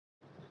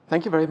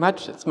Thank you very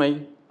much. It's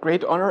my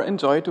great honor and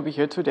joy to be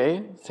here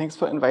today. Thanks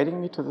for inviting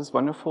me to this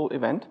wonderful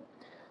event.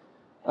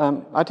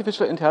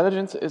 Artificial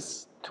intelligence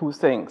is two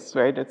things,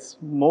 right? It's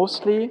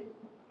mostly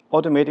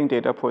automating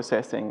data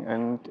processing.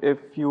 And if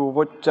you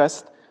would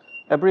just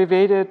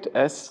abbreviate it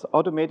as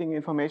automating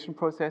information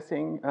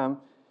processing,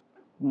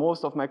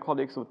 most of my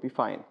colleagues would be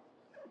fine.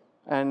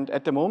 And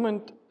at the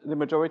moment, the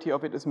majority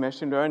of it is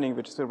machine learning,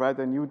 which is a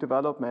rather new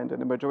development,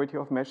 and the majority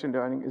of machine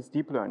learning is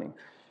deep learning.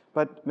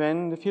 But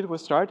when the field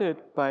was started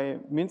by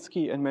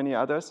Minsky and many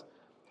others,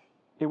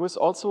 it was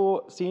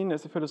also seen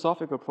as a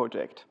philosophical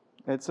project.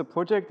 It's a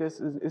project that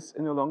is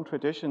in a long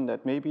tradition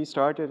that maybe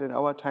started in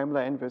our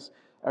timeline with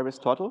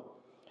Aristotle.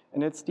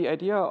 And it's the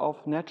idea of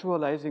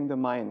naturalizing the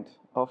mind,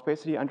 of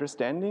basically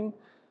understanding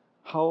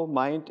how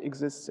mind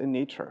exists in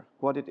nature,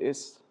 what it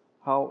is,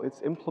 how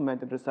it's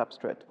implemented as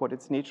substrate, what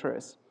its nature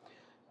is.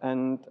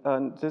 And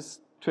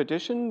this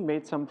tradition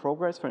made some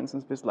progress, for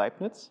instance, with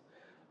Leibniz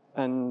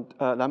and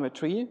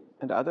Lamettrie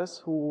and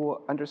others who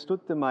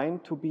understood the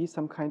mind to be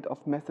some kind of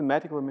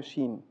mathematical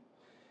machine.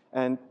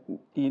 And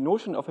the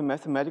notion of a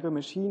mathematical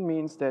machine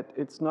means that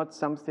it's not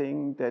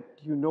something that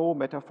you know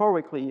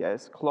metaphorically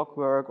as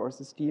clockwork or as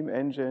a steam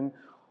engine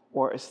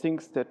or as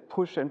things that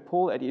push and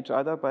pull at each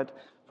other, but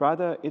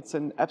rather it's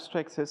an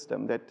abstract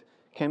system that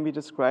can be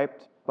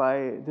described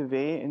by the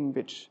way in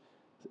which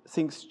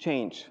things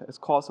change as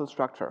causal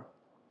structure,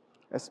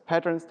 as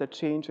patterns that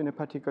change in a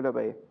particular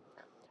way.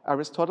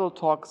 Aristotle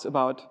talks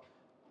about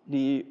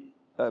the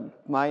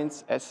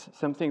minds as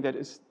something that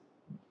is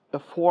a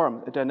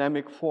form, a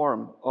dynamic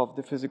form of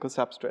the physical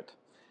substrate.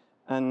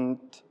 And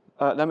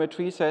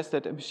Lamettrie says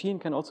that a machine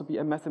can also be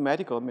a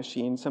mathematical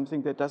machine,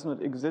 something that does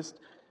not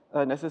exist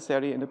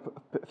necessarily in a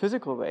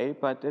physical way,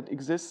 but it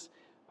exists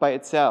by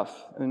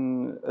itself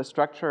in a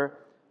structure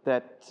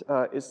that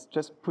is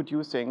just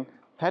producing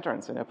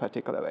patterns in a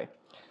particular way.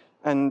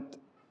 And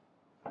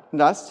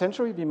last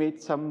century, we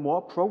made some more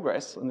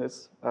progress on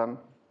this.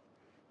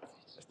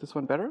 Is this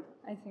one better?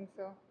 I think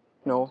so.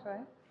 No. Try.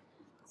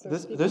 So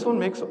this one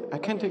makes, I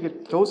can take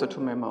it closer to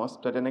my mouse,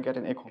 but then I get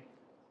an echo.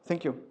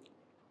 Thank you.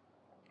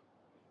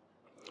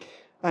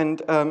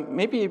 And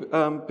maybe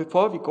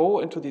before we go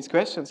into these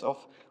questions of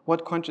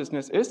what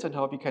consciousness is and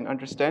how we can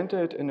understand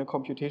it in a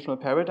computational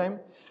paradigm,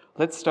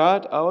 let's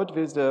start out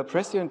with the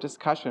prescient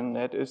discussion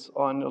that is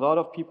on a lot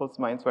of people's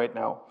minds right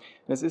now.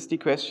 This is the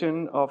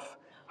question of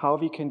how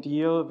we can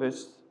deal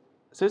with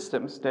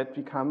systems that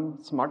become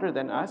smarter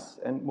than us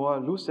and more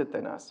lucid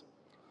than us.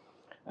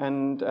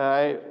 And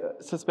I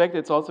suspect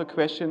it's also a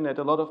question that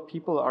a lot of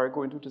people are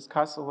going to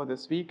discuss over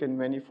this week in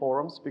many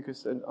forums,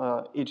 because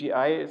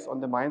AGI is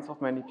on the minds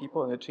of many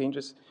people and the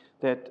changes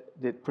that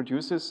it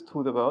produces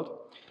to the world.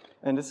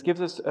 And this leads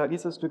us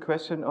to the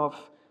question of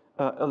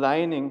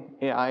aligning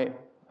AI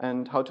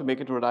and how to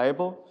make it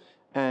reliable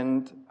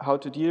and how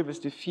to deal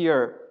with the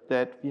fear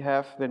that we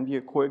have when we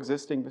are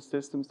coexisting with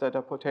systems that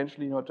are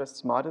potentially not just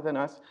smarter than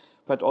us,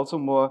 but also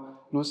more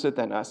lucid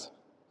than us.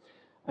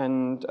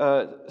 And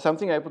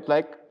something I would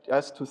like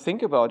us to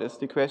think about is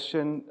the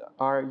question,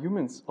 are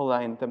humans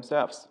aligned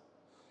themselves?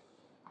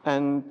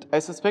 And I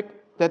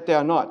suspect that they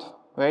are not,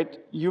 right?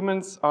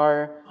 Humans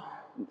are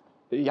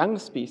a young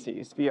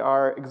species. We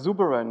are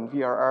exuberant,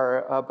 we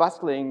are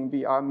bustling,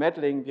 we are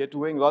meddling, we are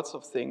doing lots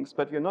of things,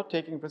 but we are not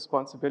taking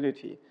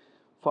responsibility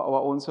for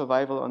our own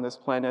survival on this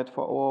planet,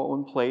 for our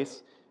own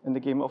place in the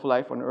game of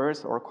life on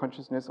Earth or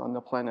consciousness on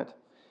the planet.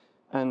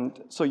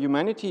 And so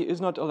humanity is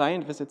not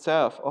aligned with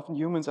itself. Often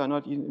humans are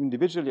not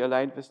individually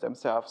aligned with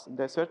themselves. And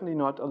they're certainly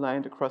not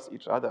aligned across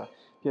each other.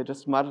 We are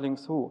just muddling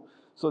through.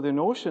 So the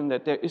notion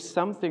that there is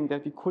something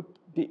that we could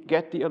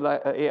get the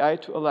AI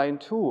to align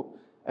to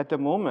at the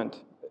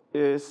moment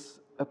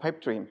is a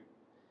pipe dream.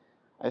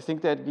 I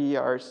think that we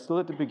are still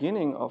at the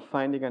beginning of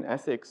finding an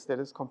ethics that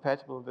is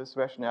compatible with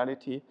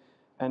rationality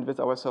and with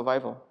our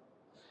survival.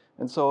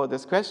 And so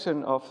this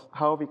question of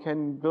how we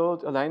can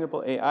build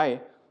alignable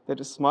AI that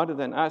is smarter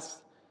than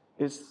us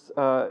is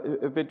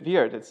a bit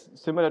weird. It's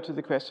similar to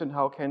the question,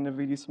 how can a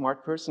really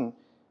smart person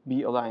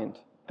be aligned?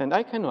 And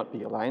I cannot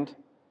be aligned.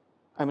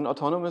 I'm an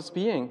autonomous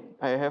being.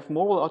 I have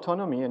moral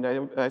autonomy, and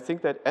I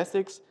think that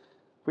ethics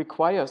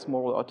requires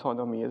moral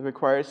autonomy. It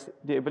requires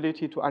the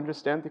ability to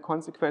understand the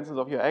consequences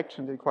of your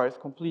actions. It requires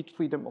complete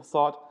freedom of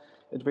thought.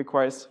 It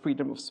requires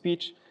freedom of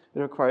speech. It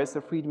requires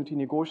the freedom to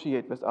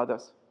negotiate with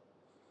others.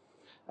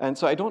 And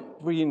so I don't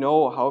really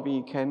know how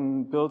we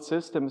can build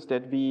systems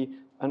that we,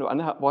 on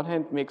the one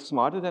hand, make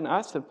smarter than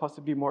us and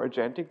possibly more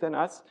agentic than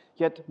us,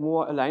 yet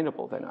more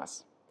alignable than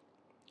us.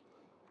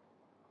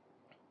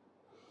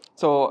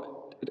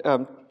 So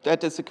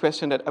that is a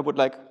question that I would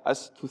like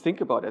us to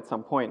think about at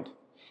some point.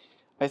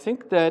 I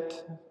think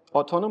that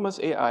autonomous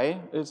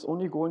AI is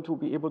only going to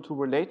be able to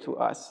relate to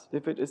us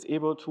if it is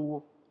able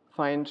to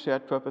find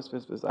shared purpose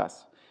with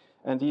us.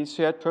 And these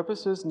shared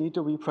purposes need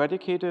to be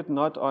predicated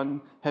not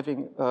on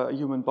having a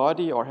human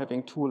body or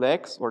having 2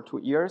 legs or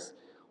 2 ears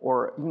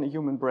or even a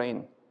human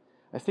brain.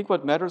 I think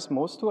what matters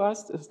most to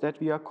us is that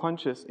we are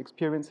conscious,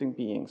 experiencing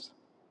beings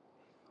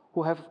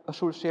who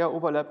share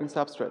overlapping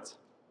substrates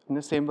in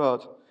the same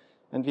world.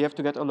 And we have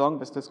to get along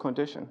with this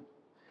condition.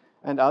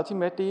 And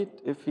ultimately,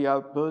 if we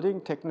are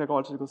building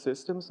technological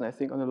systems, and I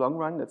think on the long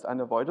run, it's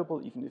unavoidable,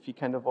 even if we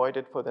can avoid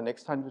it for the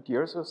next 100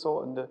 years or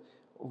so,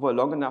 over a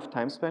long enough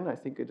time span, I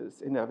think it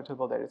is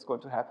inevitable that it's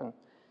going to happen.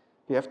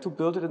 We have to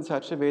build it in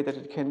such a way that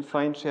it can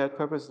find shared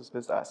purposes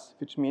with us,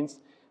 which means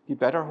we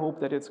better hope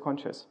that it's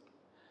conscious.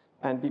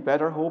 And we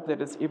better hope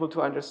that it's able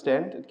to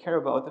understand and care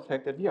about the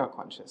fact that we are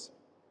conscious.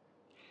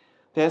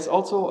 There's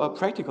also a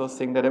practical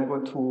thing that I'm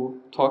going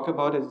to talk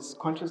about is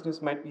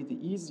consciousness might be the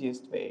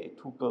easiest way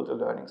to build a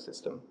learning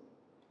system,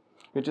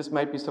 which just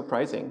might be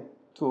surprising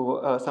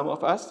to some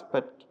of us,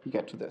 but we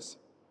get to this.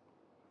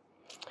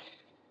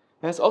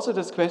 There's also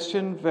this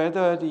question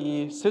whether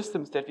the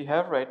systems that we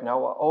have right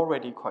now are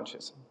already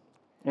conscious.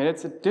 And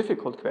it's a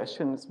difficult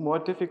question. It's more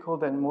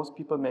difficult than most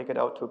people make it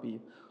out to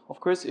be. Of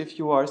course, if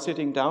you are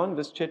sitting down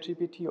with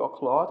ChatGPT or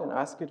Claude and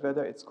ask it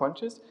whether it's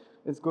conscious,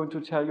 it's going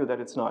to tell you that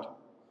it's not.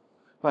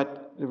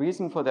 But the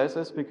reason for this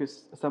is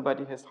because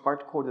somebody has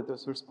hard-coded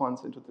this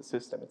response into the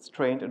system. It's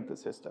trained into the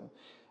system.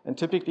 And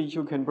typically,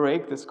 you can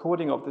break this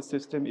coding of the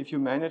system if you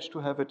manage to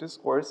have a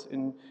discourse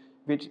in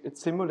which it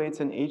simulates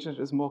an agent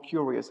that is more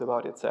curious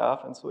about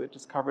itself, and so it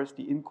discovers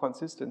the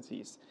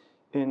inconsistencies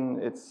in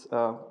its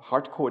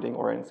hard coding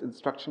or in its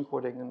instruction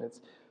coding and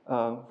its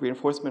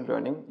reinforcement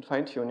learning and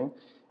fine-tuning.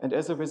 And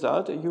as a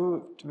result,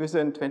 you,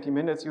 within 20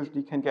 minutes,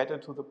 usually can get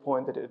it to the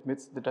point that it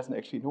admits that it doesn't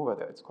actually know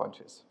whether it's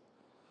conscious.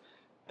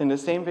 In the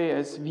same way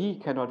as we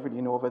cannot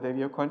really know whether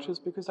we are conscious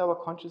because our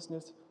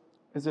consciousness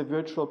is a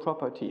virtual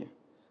property.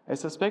 I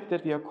suspect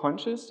that we are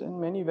conscious in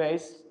many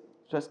ways,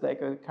 just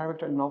like a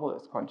character in a novel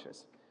is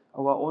conscious.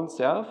 Our own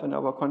self and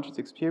our conscious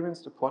experience,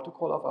 the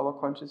protocol of our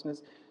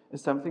consciousness,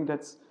 is something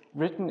that's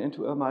written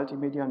into a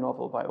multimedia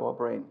novel by our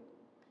brain.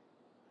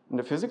 On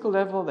the physical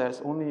level,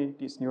 there's only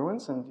these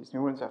neurons, and these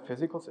neurons are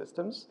physical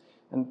systems,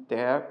 and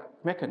they're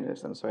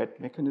mechanisms, right?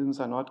 Mechanisms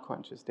are not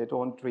conscious, they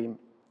don't dream.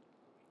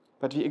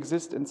 But we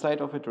exist inside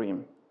of a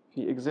dream.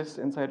 We exist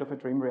inside of a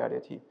dream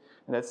reality.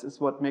 And that's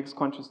what makes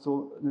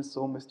consciousness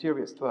so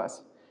mysterious to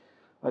us.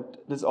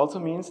 But this also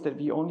means that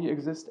we only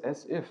exist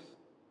as if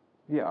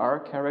we are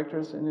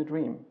characters in a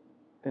dream,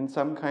 in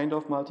some kind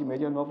of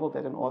multimedia novel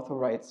that an author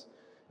writes.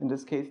 In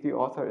this case, the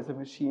author is a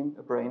machine,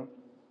 a brain,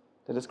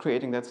 that is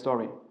creating that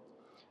story.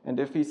 And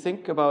if we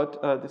think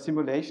about the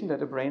simulation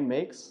that a brain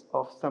makes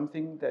of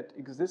something that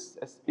exists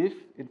as if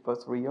it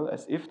was real,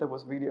 as if there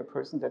was really a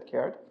person that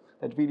cared,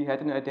 that really had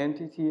an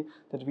identity,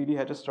 that really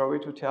had a story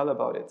to tell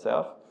about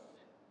itself,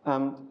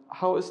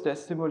 how is that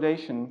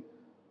simulation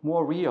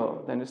more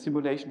real than a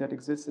simulation that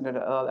exists in an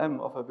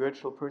LLM of a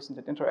virtual person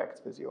that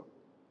interacts with you?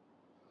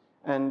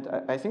 And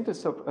I think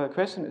this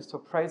question is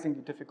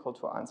surprisingly difficult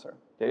to answer.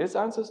 There is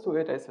answers to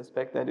it. I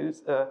suspect that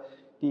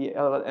the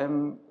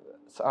LLMs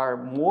are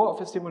more of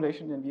a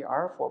simulation than we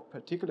are for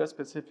particular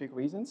specific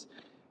reasons,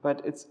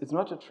 but it's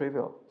not a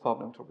trivial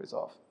problem to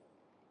resolve.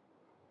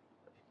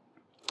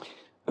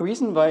 A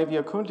reason why we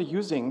are currently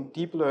using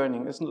deep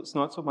learning is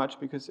not so much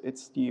because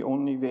it's the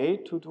only way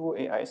to do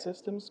AI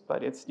systems,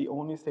 but it's the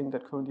only thing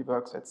that currently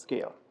works at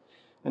scale.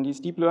 And these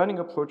deep learning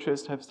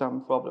approaches have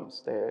some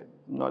problems. They're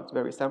not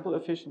very sample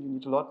efficient. You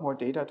need a lot more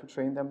data to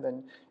train them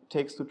than it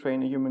takes to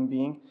train a human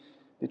being.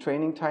 The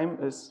training time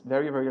is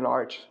very, very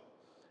large,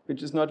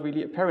 which is not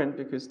really apparent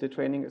because the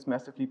training is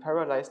massively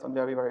parallelized on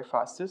very, very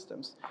fast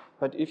systems.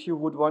 But if you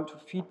would want to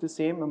feed the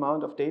same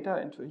amount of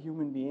data into a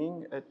human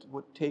being, it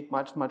would take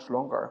much, much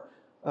longer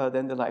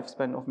than the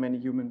lifespan of many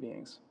human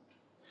beings.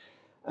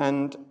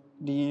 And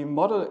the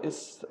model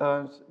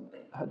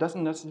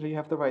doesn't necessarily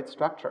have the right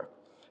structure.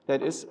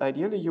 That is,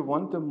 ideally, you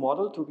want the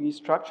model to be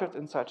structured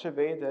in such a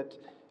way that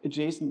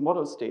adjacent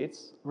model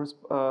states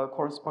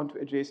correspond to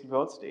adjacent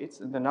world states,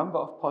 and the number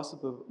of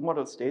possible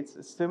model states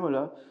is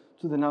similar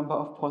to the number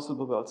of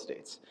possible world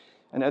states.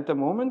 And at the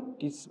moment,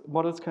 these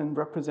models can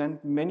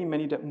represent many,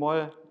 many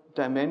more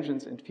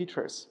dimensions and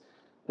features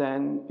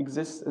than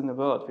exists in the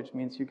world, which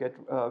means you give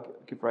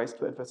rise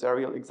to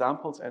adversarial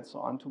examples and so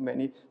on, to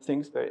many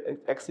things where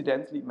it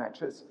accidentally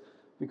matches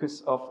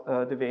because of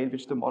the way in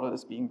which the model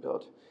is being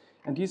built.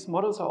 And these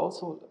models are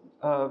also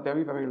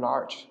very, very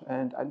large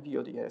and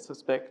unwieldy. I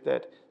suspect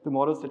that the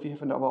models that we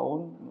have in our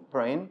own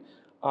brain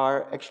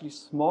are actually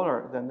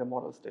smaller than the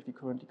models that we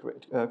currently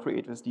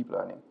create with deep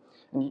learning.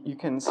 And you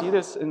can see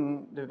this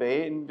in the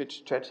way in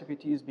which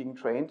ChatGPT is being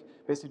trained,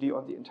 basically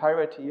on the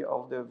entirety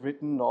of the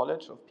written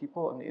knowledge of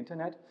people on the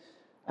internet,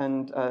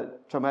 and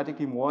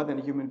dramatically more than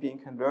a human being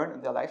can learn in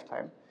their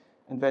lifetime.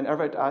 And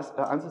whenever it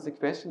answers a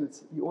question,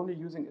 it's only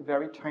using a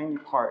very tiny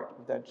part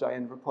of that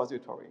giant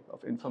repository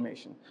of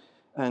information.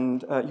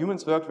 And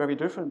humans work very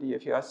differently.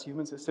 If you ask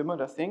humans a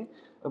similar thing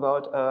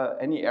about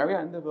any area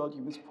in the world,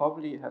 humans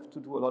probably have to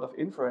do a lot of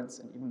inference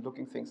and even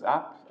looking things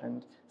up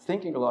and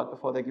thinking a lot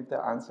before they give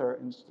their answer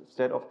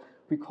instead of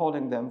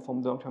recalling them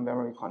from long-term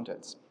memory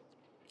contents.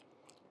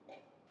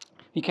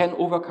 We can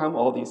overcome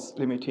all these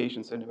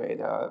limitations in a way.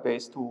 There are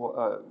ways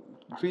to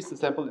increase the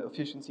sample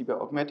efficiency by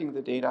augmenting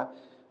the data.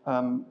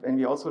 And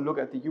we also look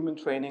at the human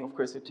training. Of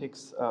course, it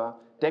takes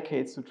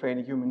decades to train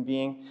a human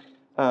being.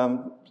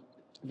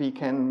 we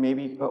can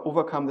maybe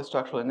overcome the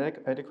structural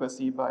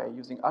inadequacy by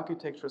using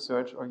architecture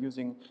search or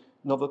using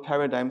novel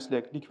paradigms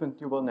like liquid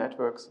neural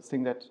networks, a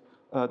thing that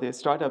the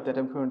startup that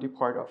I'm currently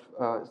part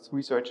of is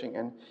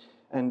researching,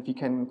 and we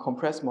can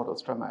compress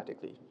models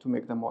dramatically to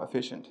make them more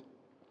efficient.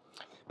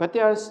 But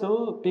there are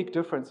still big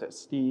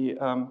differences. The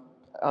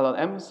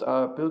LLMs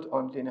are built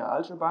on linear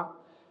algebra,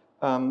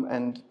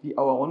 and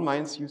our own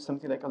minds use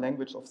something like a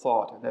language of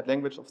thought. And that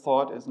language of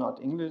thought is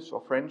not English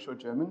or French or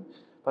German,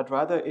 but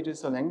rather it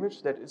is a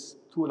language that is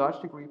to a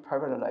large degree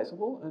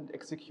parallelizable and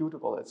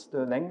executable. It's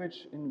the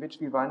language in which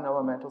we run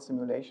our mental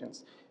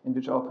simulations, in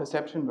which our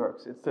perception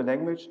works. It's the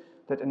language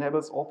that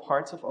enables all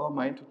parts of our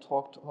mind to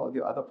talk to all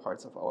the other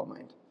parts of our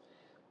mind.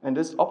 And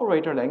this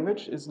operator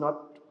language is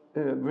not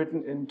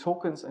written in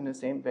tokens in the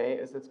same way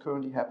as it's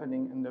currently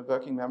happening in the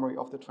working memory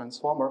of the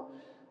transformer.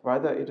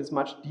 Rather, it is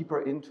much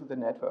deeper into the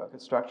network, a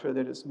structure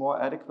that is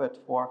more adequate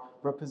for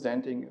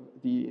representing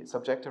the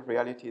subjective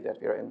reality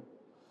that we're in.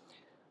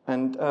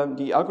 And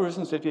the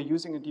algorithms that we're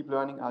using in deep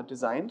learning are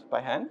designed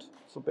by hand.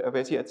 So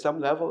basically, at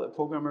some level, a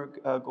programmer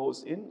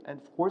goes in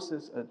and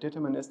forces a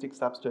deterministic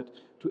substrate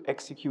to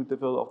execute the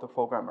will of the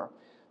programmer.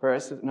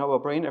 Whereas in our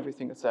brain,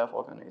 everything is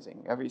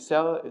self-organizing. Every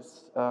cell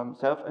is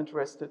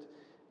self-interested,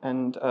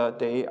 and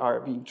they are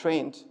being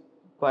trained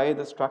by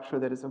the structure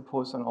that is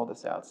imposed on all the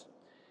cells.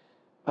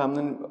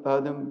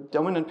 The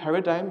dominant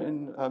paradigm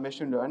in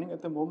machine learning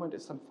at the moment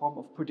is some form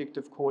of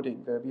predictive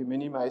coding, where we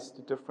minimize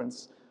the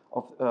difference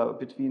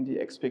between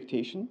the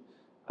expectation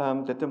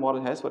that the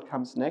model has, what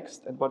comes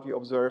next, and what we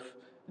observe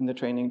in the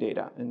training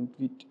data. And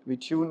we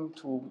tune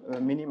to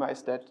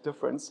minimize that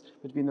difference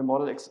between the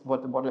model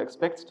what the model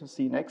expects to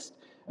see next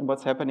and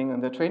what's happening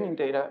in the training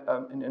data.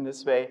 And in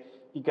this way,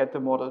 we get the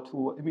model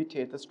to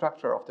imitate the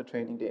structure of the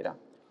training data.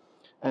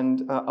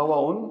 And our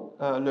own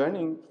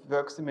learning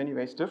works in many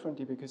ways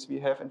differently because we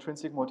have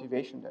intrinsic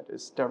motivation that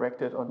is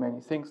directed on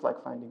many things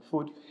like finding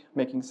food,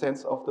 making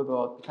sense of the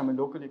world, becoming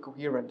locally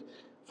coherent,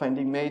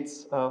 finding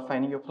mates,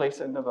 finding your place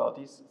in the world.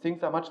 These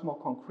things are much more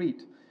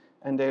concrete,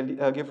 and they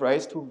give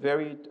rise to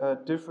very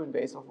different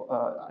ways of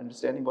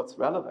understanding what's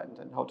relevant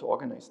and how to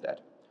organize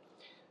that.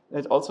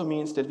 It also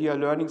means that we are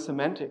learning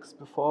semantics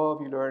before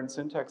we learn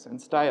syntax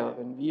and style.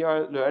 When we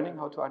are learning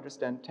how to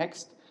understand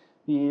text,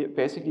 we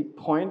basically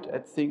point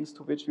at things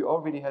to which we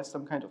already have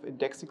some kind of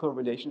indexical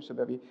relationship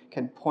where we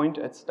can point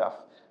at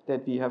stuff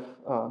that we have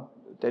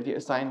that we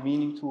assign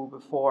meaning to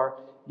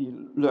before we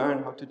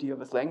learn how to deal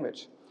with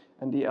language.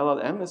 And the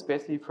LLM is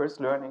basically first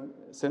learning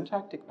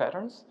syntactic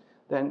patterns,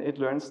 then it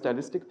learns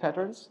stylistic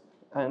patterns,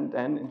 and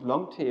then in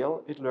long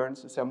tail, it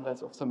learns the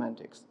semblance of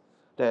semantics.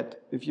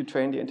 That if you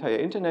train the entire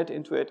internet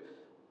into it,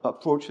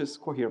 approaches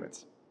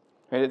coherence.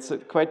 Right? It's a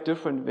quite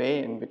different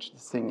way in which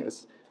this thing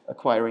is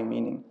acquiring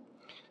meaning.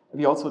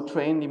 We also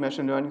train the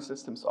machine learning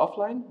systems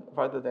offline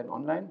rather than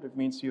online. That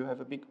means you have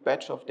a big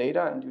batch of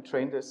data and you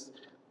train this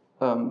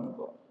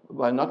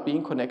while not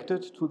being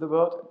connected to the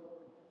world.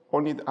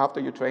 Only after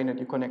you train it,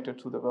 you connect it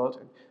to the world.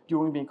 And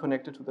during being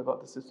connected to the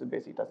world, the system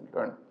basically doesn't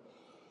learn.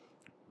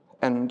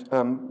 And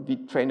we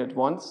train it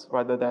once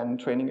rather than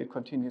training it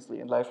continuously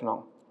and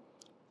lifelong.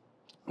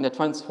 The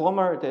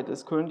transformer that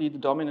is currently the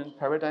dominant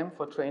paradigm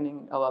for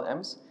training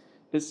LLMs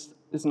is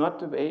not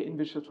the way in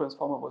which the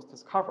transformer was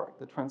discovered.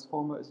 The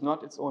transformer is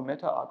not its own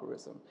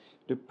meta-algorithm.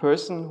 The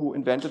person who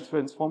invented the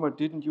transformer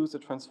didn't use the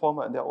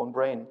transformer in their own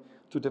brain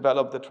to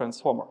develop the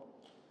transformer.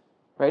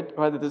 Right?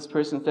 Rather, this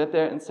person sat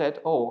there and said,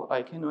 oh,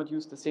 I cannot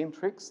use the same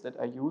tricks that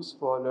I use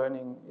for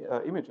learning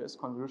images,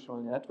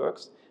 convolutional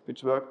networks,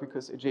 which work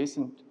because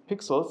adjacent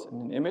pixels in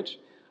an image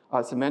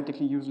are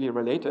semantically usually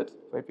related,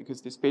 right?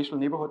 Because the spatial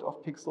neighborhood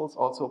of pixels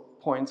also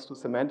points to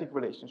semantic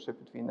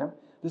relationship between them.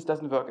 This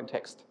doesn't work in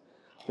text.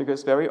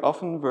 Because very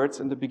often words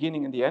in the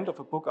beginning and the end of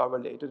a book are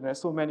related, and there's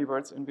so many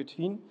words in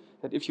between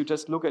that if you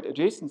just look at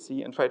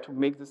adjacency and try to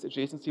make this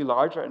adjacency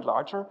larger and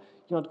larger,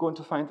 you're not going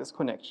to find this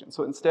connection.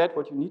 So instead,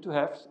 what you need to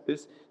have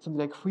is something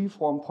like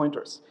free-form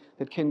pointers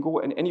that can go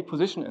in any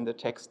position in the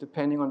text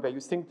depending on where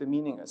you think the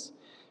meaning is.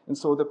 And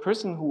so the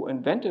person who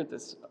invented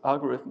this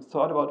algorithm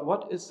thought about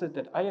what is it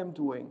that I am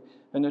doing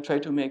when I try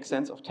to make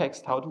sense of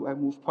text? How do I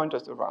move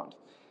pointers around?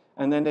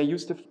 And then they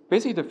used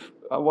basically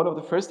one of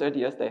the first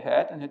ideas they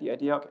had, and had the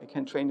idea, okay, I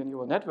can train a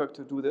neural network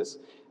to do this.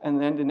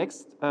 And then the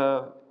next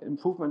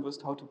improvement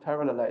was how to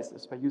parallelize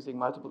this by using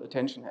multiple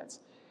attention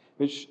heads,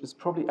 which is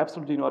probably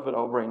absolutely not what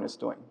our brain is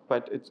doing.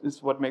 But it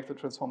is what makes the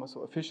transformer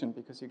so efficient,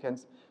 because you can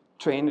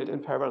train it in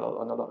parallel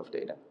on a lot of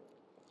data.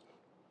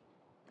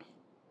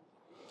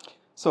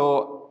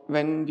 So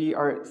when we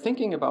are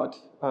thinking about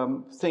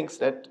things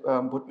that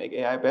would make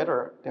AI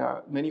better, there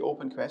are many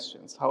open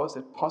questions. How is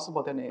it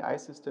possible that an AI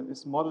system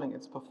is modeling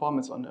its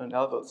performance on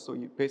levels? So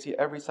basically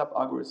every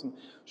sub-algorithm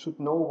should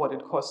know what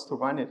it costs to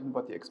run it and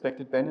what the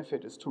expected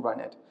benefit is to run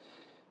it.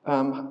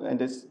 And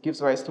this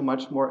gives rise to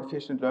much more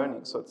efficient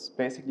learning. So it's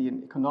basically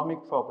an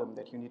economic problem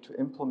that you need to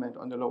implement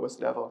on the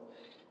lowest level.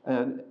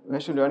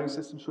 Machine learning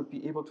system should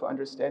be able to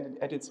understand and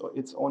edit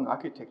its own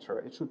architecture.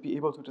 It should be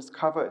able to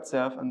discover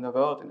itself in the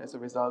world and as a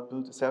result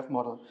build a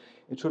self-model.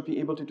 It should be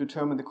able to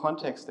determine the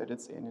context that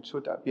it's in. It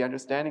should be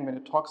understanding when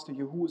it talks to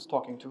you who is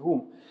talking to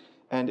whom.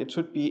 And it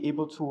should be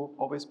able to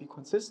always be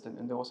consistent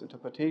in those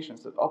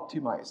interpretations that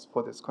optimize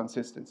for this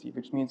consistency,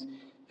 which means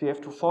we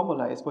have to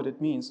formalize what it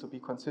means to be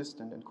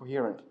consistent and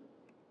coherent.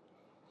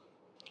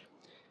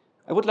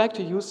 I would like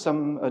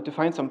to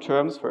define some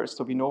terms first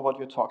so we know what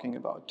we're talking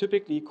about.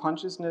 Typically,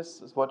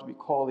 consciousness is what we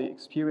call the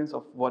experience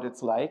of what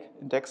it's like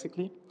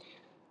indexically.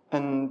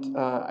 And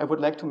I would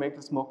like to make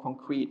this more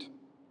concrete.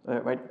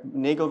 Right?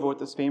 Nagel wrote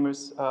this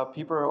famous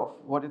paper of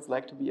what it's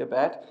like to be a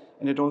bat,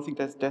 and I don't think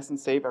that doesn't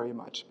say very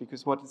much,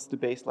 because what is the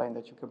baseline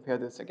that you compare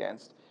this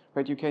against?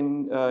 Right? You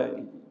can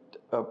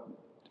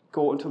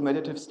go into a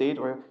meditative state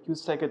or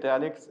use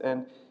psychedelics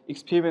and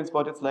experience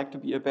what it's like to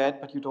be a bat,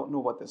 but you don't know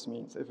what this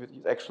means, if it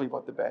is actually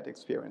what the bat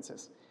experience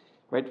is.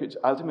 Right? Which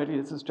ultimately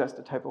this is just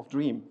a type of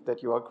dream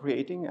that you are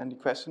creating, and the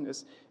question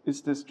is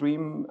this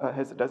dream,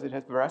 does it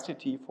have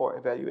veracity for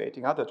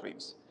evaluating other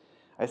dreams?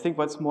 I think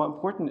what's more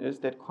important is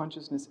that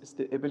consciousness is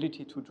the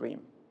ability to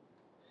dream.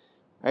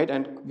 Right?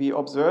 And we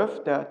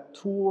observe there are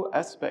two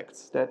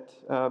aspects that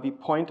we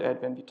point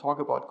at when we talk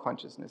about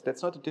consciousness.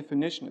 That's not a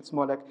definition, it's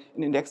more like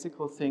an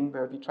indexical thing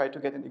where we try to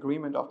get an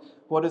agreement of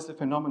what is the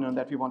phenomenon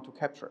that we want to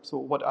capture. So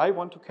what I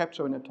want to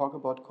capture when I talk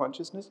about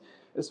consciousness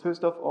is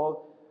first of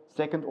all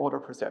second order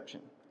perception.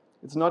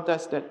 It's not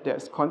just that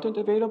there's content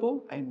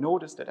available, I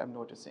notice that I'm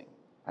noticing.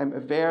 I'm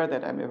aware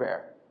that I'm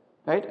aware.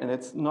 Right? And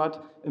it's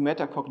not a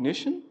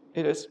metacognition,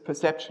 it is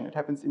perception. It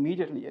happens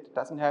immediately. It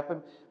doesn't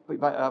happen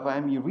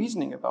by me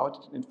reasoning about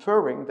it,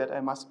 inferring that I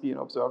must be an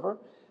observer,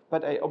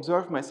 but I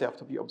observe myself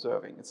to be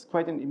observing. It's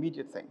quite an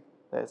immediate thing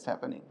that is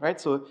happening, right?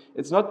 So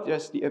it's not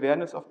just the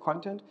awareness of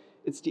content,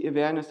 it's the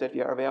awareness that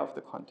we are aware of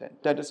the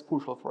content. That is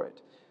crucial for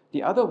it.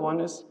 The other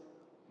one is,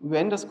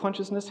 when does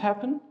consciousness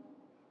happen?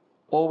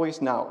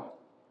 Always now,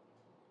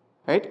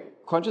 right?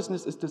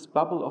 Consciousness is this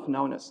bubble of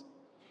nowness.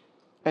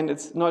 And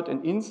it's not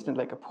an instant,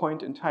 like a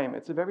point in time.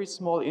 It's a very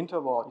small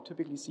interval. You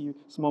typically see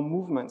small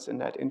movements in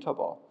that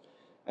interval.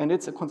 And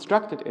it's a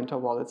constructed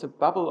interval. It's a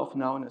bubble of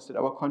nowness that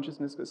our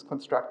consciousness is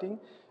constructing.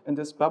 And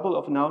this bubble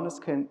of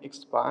nowness can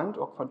expand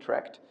or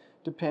contract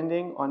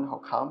depending on how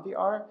calm we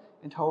are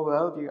and how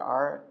well we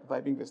are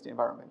vibing with the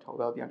environment, how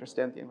well we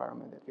understand the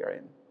environment that we are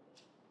in.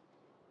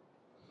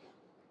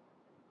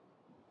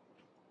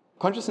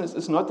 Consciousness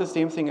is not the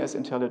same thing as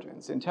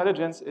intelligence.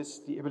 Intelligence is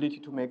the ability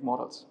to make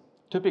models,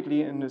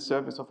 typically in the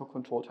service of a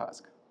control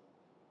task.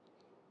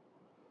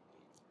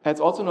 And it's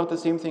also not the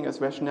same thing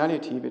as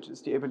rationality, which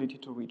is the ability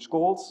to reach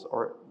goals,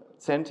 or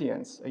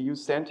sentience. I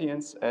use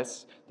sentience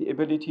as the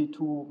ability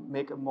to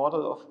make a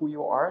model of who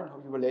you are and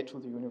how you relate to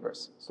the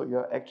universe, so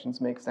your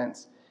actions make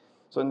sense.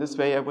 So in this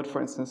way, I would,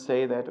 for instance,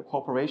 say that a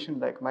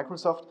corporation like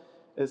Microsoft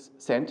is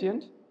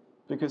sentient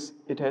because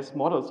it has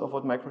models of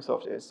what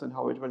Microsoft is and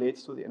how it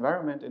relates to the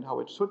environment and how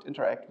it should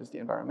interact with the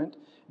environment.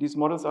 These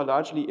models are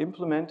largely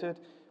implemented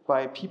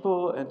by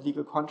people and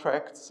legal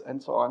contracts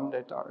and so on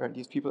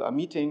these people are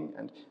meeting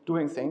and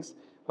doing things,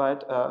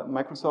 but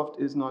Microsoft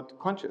is not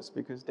conscious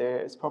because there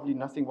is probably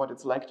nothing what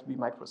it's like to be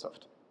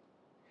Microsoft.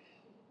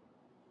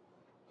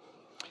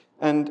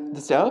 And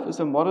the self is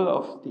a model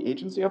of the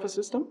agency of a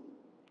system.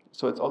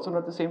 So it's also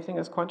not the same thing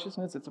as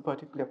consciousness, it's a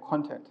particular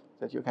content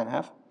that you can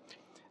have.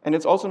 And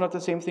it's also not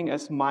the same thing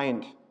as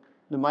mind.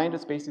 The mind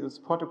is basically this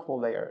protocol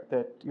layer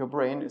that your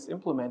brain is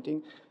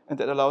implementing and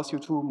that allows you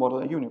to model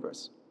a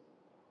universe.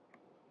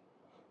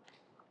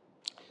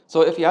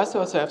 So if we ask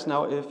ourselves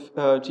now if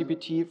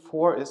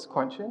GPT-4 is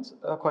conscious,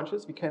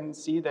 we can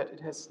see that it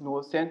has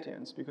no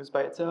sentience because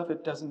by itself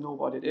it doesn't know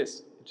what it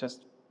is. It's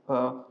just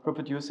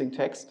reproducing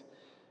text.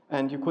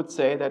 And you could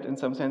say that in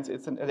some sense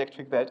it's an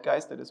electric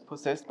Weltgeist that is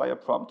possessed by a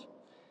prompt.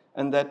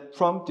 And that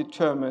prompt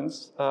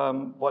determines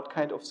what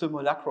kind of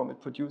simulacrum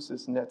it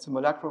produces. And that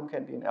simulacrum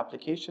can be an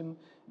application,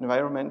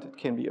 environment, it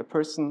can be a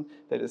person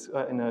that is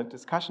in a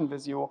discussion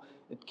with you,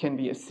 it can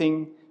be a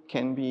thing,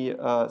 can be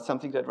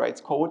something that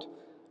writes code.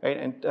 Right?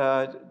 And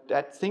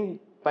that thing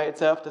by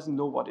itself doesn't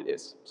know what it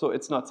is. So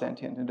it's not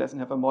sentient. It doesn't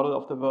have a model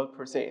of the world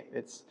per se.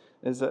 It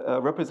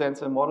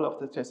represents a model of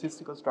the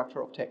statistical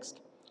structure of text.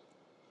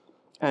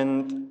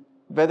 And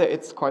whether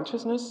it's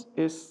consciousness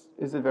is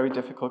a very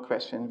difficult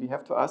question. We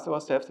have to ask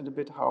ourselves a little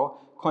bit how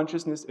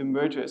consciousness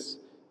emerges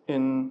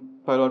in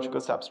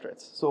biological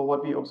substrates. So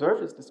what we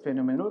observe is this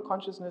phenomenal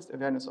consciousness,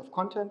 awareness of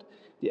content,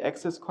 the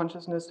access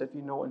consciousness that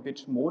we know in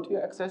which mode we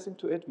are accessing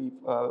to it. We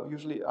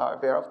usually are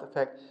aware of the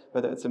fact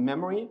whether it's a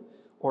memory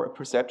or a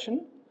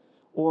perception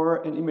or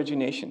an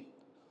imagination.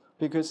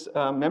 Because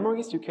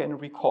memories you can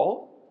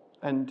recall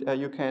and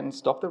you can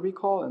stop the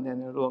recall and they're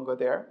no longer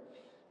there.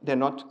 They're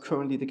not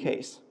currently the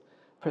case.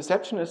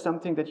 Perception is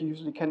something that you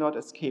usually cannot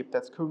escape.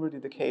 That's currently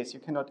the case. You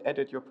cannot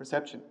edit your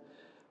perception.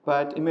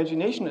 But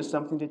imagination is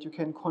something that you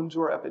can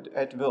conjure up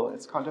at will.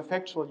 It's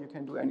counterfactual. You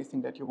can do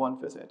anything that you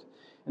want with it.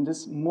 And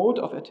this mode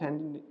of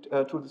attending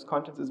to this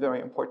content is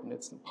very important.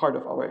 It's part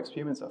of our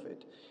experience of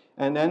it.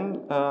 And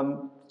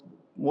then,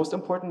 most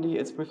importantly,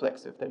 it's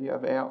reflexive, that you're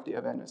aware of the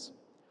awareness.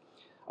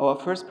 Our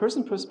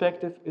first-person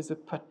perspective is a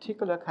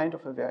particular kind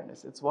of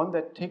awareness. It's one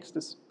that takes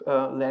this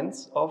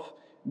lens of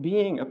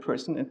being a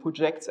person and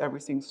projects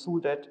everything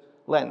through that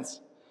lens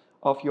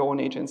of your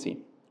own agency.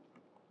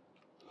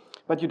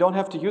 But you don't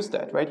have to use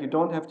that, right? You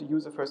don't have to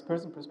use a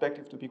first-person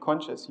perspective to be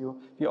conscious.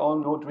 We all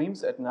know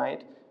dreams at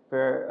night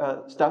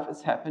where stuff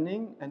is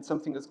happening and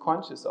something is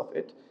conscious of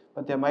it,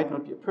 but there might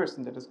not be a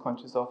person that is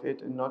conscious of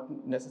it and not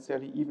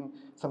necessarily even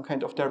some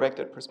kind of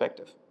directed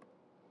perspective.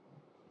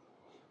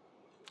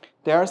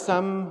 There are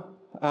some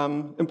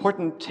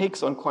important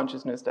takes on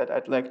consciousness that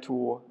I'd like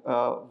to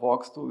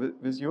walk through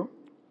with you.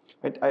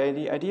 Right?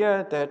 The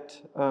idea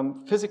that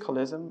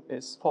physicalism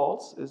is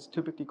false is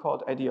typically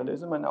called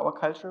idealism in our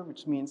culture,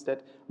 which means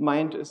that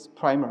mind is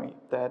primary,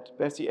 that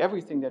basically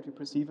everything that we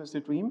perceive is a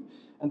dream,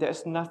 and there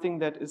is nothing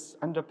that is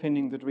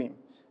underpinning the dream.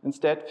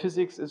 Instead,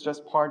 physics is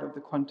just part of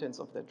the contents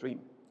of that dream.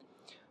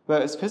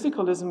 Whereas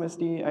physicalism is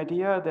the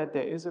idea that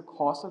there is a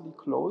causally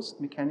closed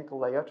mechanical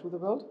layer to the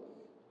world,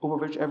 over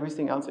which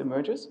everything else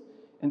emerges,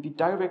 and we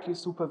directly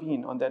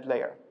supervene on that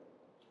layer.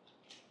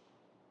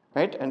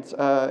 Right? And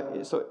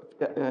so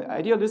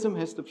idealism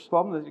has the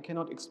problem that you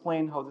cannot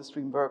explain how this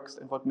dream works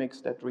and what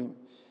makes that dream.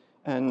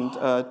 And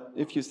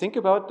if you think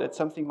about that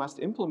something must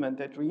implement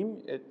that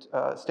dream, it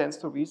stands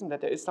to reason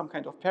that there is some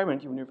kind of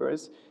parent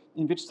universe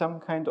in which some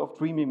kind of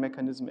dreaming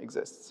mechanism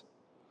exists.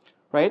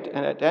 Right?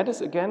 And that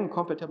is, again,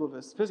 compatible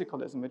with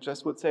physicalism, which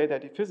just would say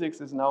that if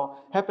physics is now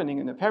happening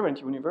in a parent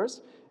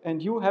universe,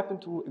 and you happen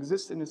to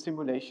exist in a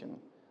simulation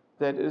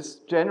that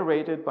is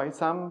generated by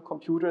some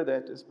computer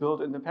that is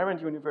built in the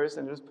parent universe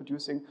and is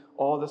producing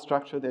all the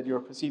structure that you're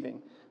perceiving.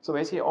 So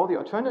basically, all the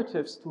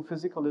alternatives to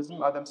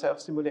physicalism are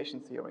themselves simulation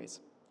theories.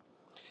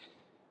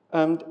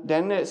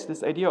 Then there's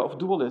this idea of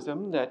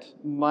dualism, that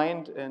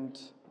mind and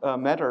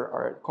matter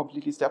are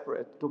completely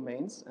separate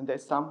domains, and they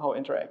somehow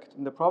interact.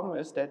 And the problem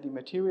is that the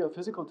material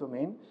physical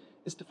domain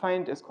is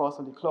defined as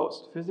causally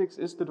closed. Physics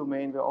is the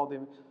domain where all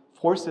the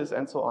forces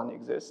and so on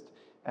exist,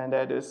 and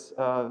that is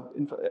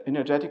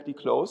energetically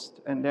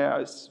closed. And there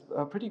is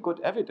pretty good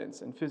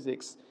evidence in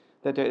physics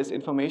that there is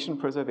information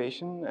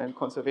preservation and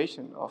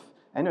conservation of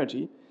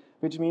energy,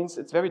 which means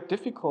it's very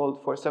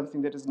difficult for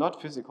something that is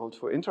not physical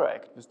to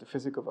interact with the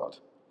physical world.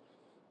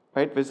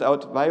 Right,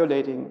 without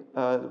violating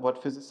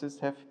what physicists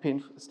have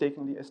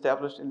painstakingly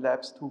established in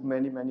labs to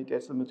many, many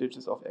decimal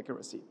digits of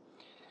accuracy.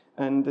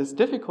 And this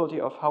difficulty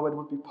of how it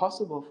would be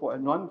possible for a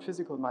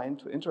non-physical mind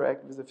to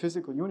interact with the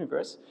physical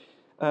universe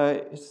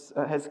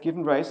has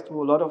given rise to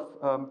a lot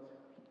of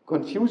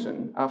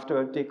confusion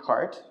after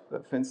Descartes.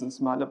 For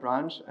instance,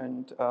 Malebranche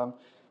and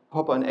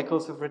Popper and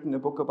Eccles have written a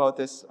book about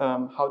this,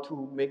 how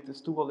to make this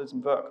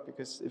dualism work,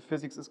 because if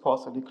physics is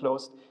causally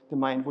closed, the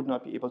mind would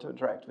not be able to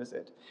interact with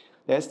it.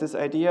 There's this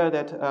idea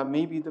that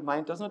maybe the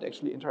mind does not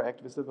actually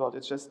interact with the world,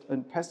 it's just a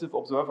passive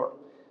observer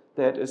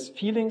that is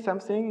feeling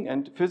something,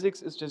 and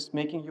physics is just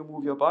making you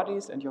move your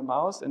bodies and your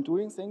mouth and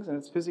doing things, and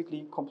it's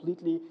physically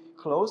completely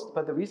closed.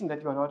 But the reason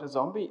that you are not a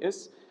zombie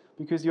is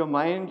because your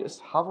mind is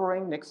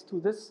hovering next to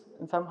this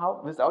and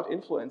somehow, without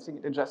influencing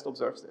it, it just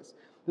observes this.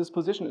 This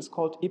position is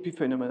called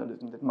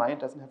epiphenomenalism, that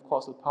mind doesn't have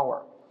causal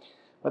power.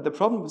 But the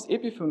problem with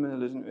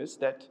epiphenomenalism is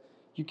that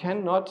you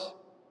cannot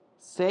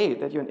say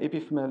that you're an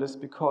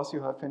epiphenomenalist because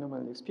you have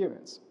phenomenal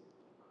experience.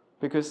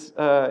 Because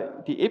the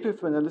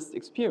epiphenomenalist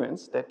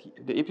experience that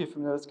the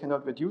epiphenomenalist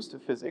cannot reduce to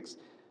physics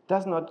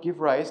does not give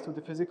rise to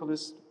the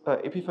physicalist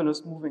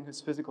epiphenomenalist moving his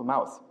physical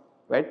mouth,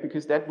 right?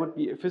 Because that would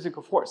be a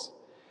physical force.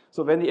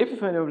 So when the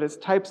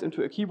epiphenomenalist types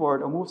into a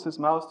keyboard or moves his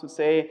mouse to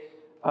say,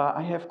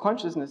 I have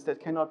consciousness that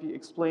cannot be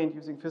explained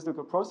using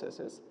physical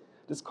processes,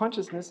 this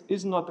consciousness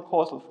is not the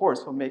causal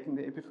force for making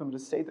the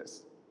epiphenomenalist say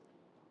this,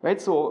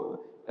 right?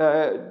 So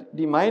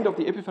the mind of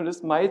the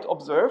epiphenomenalist might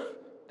observe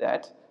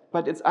that,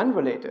 but it's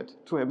unrelated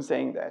to him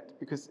saying that,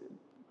 because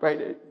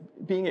right,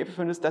 being an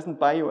epiphenomenalist doesn't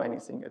buy you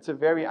anything. It's a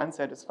very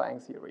unsatisfying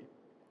theory.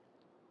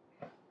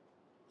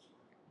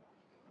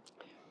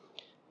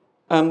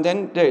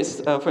 Then there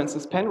is, for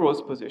instance,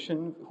 Penrose's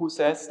position, who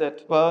says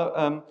that,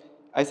 well,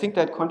 I think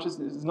that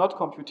consciousness is not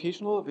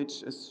computational,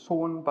 which is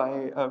shown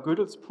by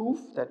Gödel's proof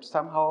that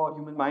somehow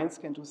human minds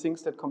can do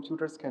things that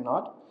computers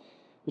cannot,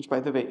 which, by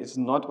the way, is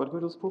not what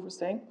Gödel's proof is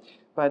saying,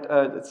 but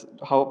it's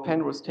how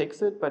Penrose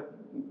takes it. But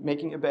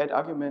making a bad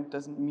argument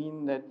doesn't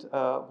mean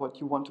that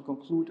what you want to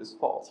conclude is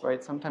false,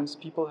 right? Sometimes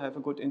people have a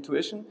good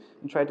intuition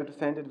and try to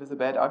defend it with a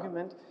bad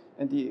argument,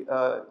 and the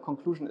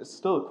conclusion is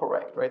still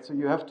correct, right? So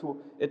you have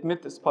to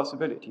admit this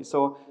possibility.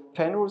 So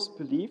Penrose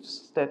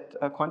believes that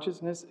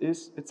consciousness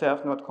is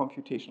itself not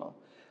computational.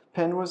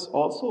 Penrose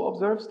also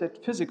observes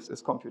that physics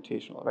is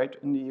computational, right?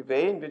 In the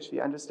way in which we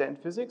understand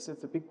physics,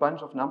 it's a big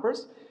bunch of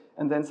numbers,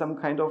 and then some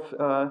kind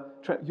of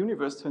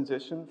universe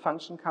transition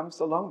function comes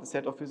along, the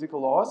set of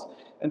physical laws,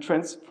 and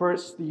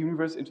transfers the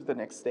universe into the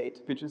next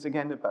state, which is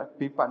again a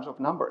big bunch of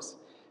numbers.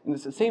 And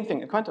it's the same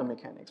thing in quantum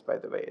mechanics, by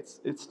the way.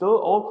 It's still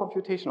all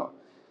computational.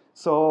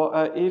 So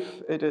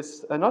if it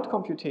is not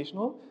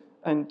computational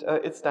and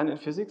it's done in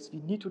physics,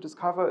 we need to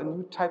discover a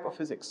new type of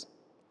physics.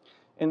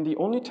 And the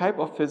only type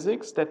of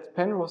physics that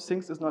Penrose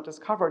thinks is not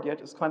discovered yet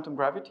is quantum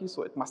gravity,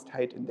 so it must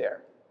hide in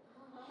there.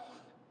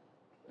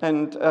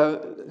 And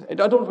I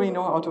don't really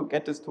know how to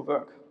get this to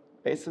work.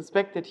 I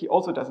suspect that he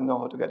also doesn't know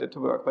how to get it to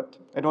work, but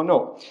I don't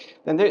know.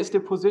 Then there is the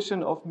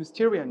position of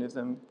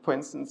Mysterianism, for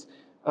instance.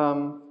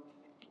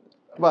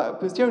 Well,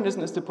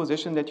 Mysterianism is the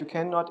position that you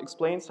cannot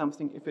explain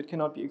something if it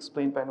cannot be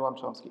explained by Noam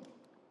Chomsky.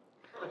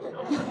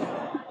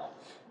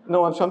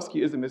 Noam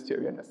Chomsky is a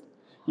Mysterianist.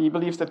 He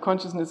believes that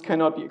consciousness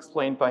cannot be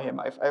explained by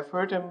him. I've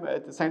heard him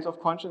at the Science of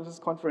Consciousness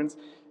conference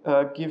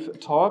give a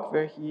talk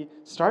where he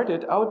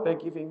started out by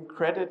giving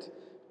credit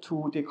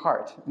to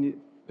Descartes. And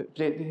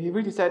he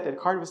really said that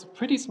Descartes was a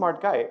pretty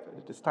smart guy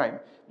at this time.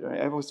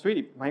 I was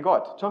really, my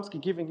God, Chomsky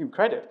giving him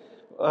credit.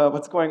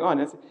 What's going on?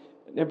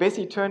 It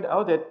basically turned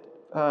out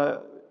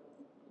that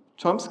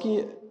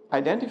Chomsky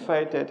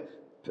identified that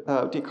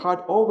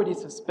Descartes already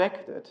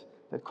suspected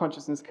that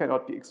consciousness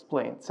cannot be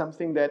explained,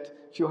 something that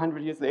a few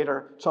hundred years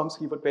later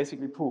Chomsky would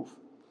basically prove.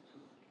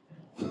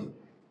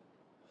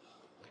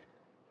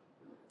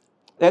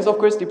 There's, of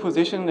course, the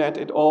position that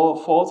it all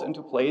falls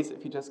into place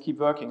if you just keep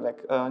working.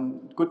 Like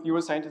good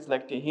neuroscientists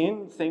like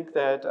Dehaene think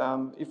that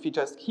if we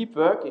just keep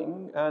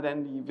working,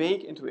 then the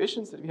vague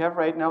intuitions that we have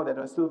right now that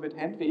are still a bit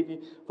hand-wavy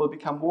will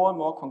become more and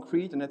more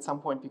concrete, and at some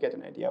point we get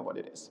an idea what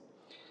it is.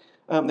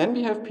 Then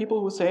we have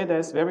people who say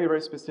there's very,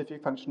 very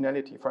specific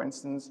functionality. For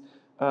instance,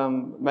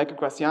 Michael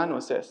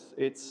Graciano says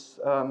it's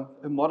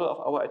a model of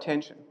our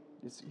attention.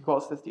 He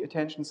calls this the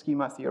attention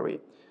schema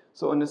theory.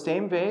 So in the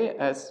same way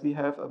as we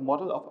have a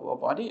model of our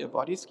body, a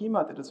body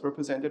schema that is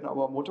represented in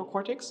our motor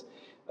cortex,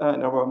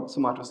 in our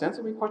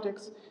somatosensory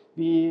cortex,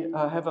 we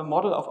have a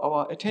model of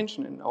our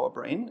attention in our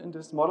brain. And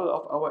this model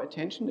of our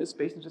attention is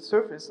basically the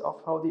surface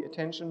of how the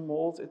attention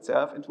molds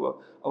itself into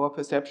our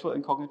perceptual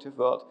and cognitive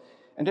world.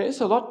 And there is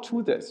a lot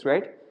to this,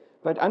 right?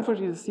 But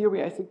unfortunately, the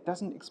theory, I think,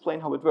 doesn't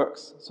explain how it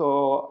works.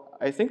 So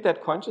I think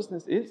that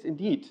consciousness is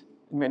indeed,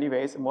 in many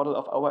ways, a model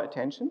of our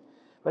attention.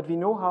 But we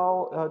know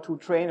how to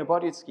train a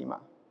body schema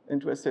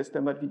into a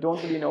system, but we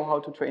don't really know how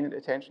to train an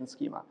attention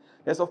schema.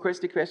 There's, of course,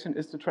 the question,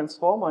 is the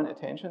transformer an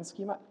attention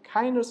schema?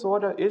 Kind of,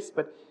 sort of is,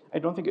 but I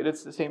don't think it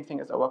is the same thing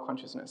as our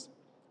consciousness.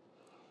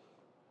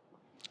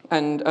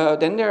 And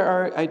then there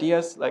are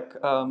ideas like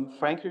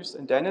Frankish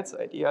and Dennett's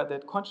idea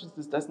that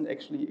consciousness doesn't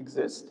actually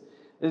exist.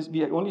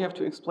 We only have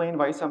to explain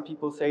why some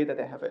people say that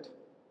they have it.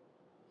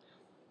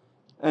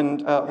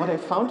 And what I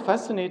found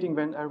fascinating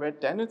when I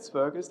read Dennett's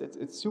work is that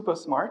it's super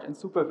smart and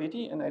super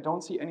witty, and I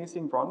don't see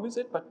anything wrong with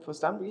it, but for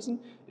some reason,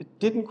 it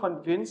didn't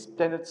convince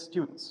Dennett's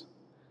students.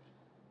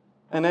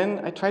 And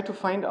then I tried to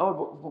find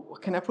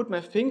out, can I put my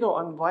finger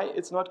on why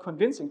it's not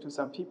convincing to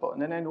some people?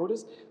 And then I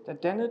noticed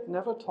that Dennett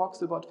never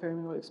talks about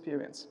phenomenal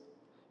experience.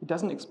 He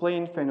doesn't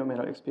explain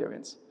phenomenal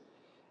experience.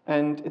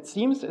 And it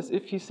seems as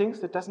if he thinks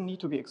it doesn't need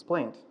to be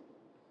explained.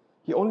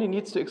 He only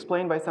needs to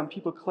explain why some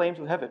people claim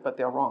to have it, but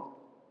they're wrong.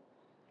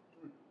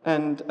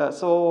 And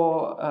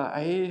so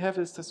I have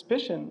a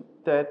suspicion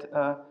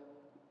that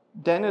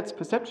Dennett's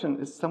perception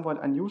is somewhat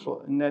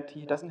unusual in that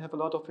he doesn't have a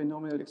lot of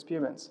phenomenal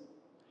experience.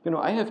 You know,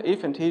 I have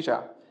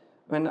aphantasia.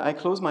 When I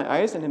close my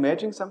eyes and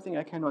imagine something,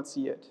 I cannot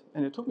see it.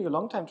 And it took me a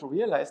long time to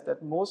realize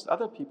that most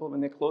other people,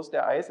 when they close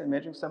their eyes and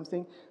imagine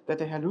something, that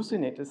they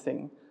hallucinate the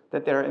thing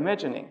that they're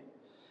imagining.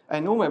 I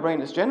know my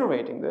brain is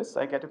generating this.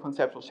 I get a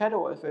conceptual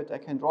shadow of it. I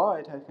can draw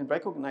it. I can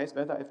recognize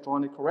whether I've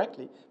drawn it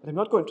correctly. But I'm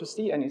not going to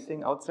see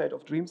anything outside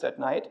of dreams at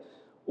night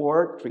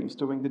or dreams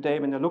during the day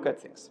when I look at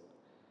things.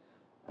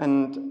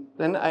 And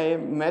then I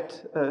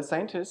met a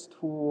scientist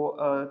who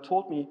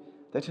told me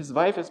that his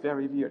wife is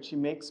very weird. She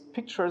makes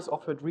pictures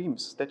of her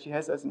dreams that she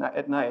has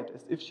at night,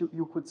 as if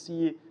you could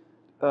see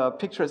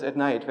pictures at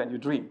night when you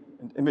dream,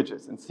 and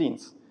images and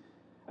scenes.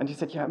 And he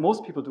said, yeah,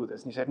 most people do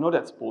this. And he said, no,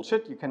 that's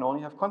bullshit. You can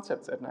only have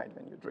concepts at night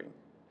when you dream.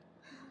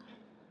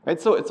 Right?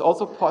 So it's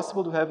also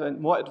possible to have a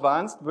more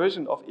advanced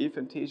version of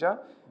aphantasia,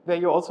 where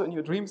you also in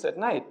your dreams at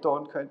night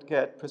don't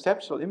get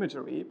perceptual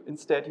imagery.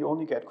 Instead, you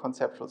only get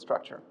conceptual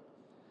structure.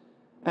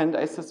 And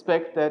I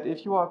suspect that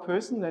if you are a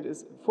person that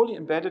is fully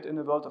embedded in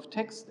a world of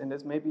text and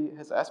maybe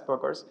has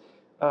Asperger's,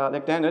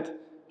 like Dennett,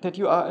 that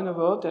you are in a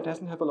world that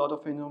doesn't have a lot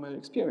of phenomenal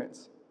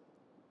experience.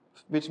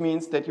 Which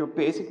means that you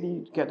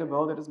basically get a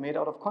world that is made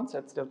out of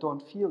concepts that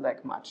don't feel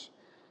like much.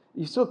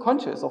 You're still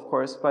conscious, of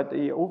course, but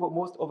the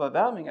most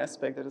overwhelming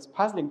aspect that is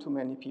puzzling to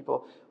many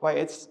people, why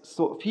it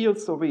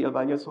feels so real,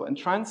 why you're so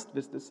entranced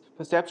with this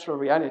perceptual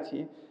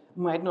reality,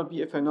 might not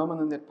be a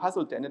phenomenon that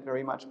puzzled Dennett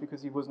very much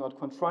because he was not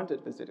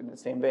confronted with it in the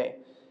same way.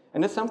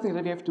 And that's something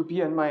that we have to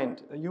bear in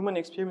mind. A human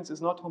experience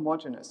is not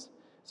homogeneous.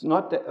 It's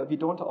not that we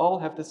don't all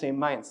have the same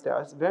minds. There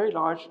is a very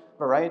large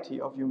variety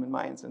of human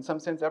minds. In some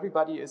sense,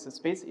 everybody is a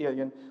space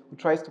alien who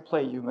tries to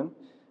play human.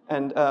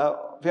 And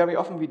very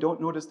often we don't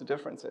notice the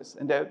differences.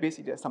 And there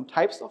are some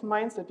types of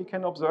minds that we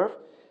can observe,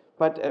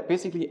 but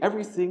basically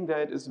everything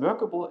that is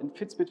workable and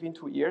fits between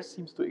two ears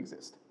seems to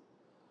exist.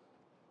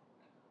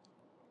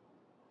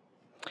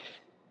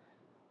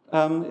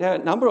 There are a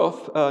number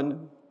of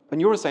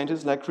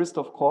neuroscientists like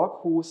Christoph Koch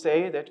who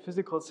say that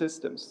physical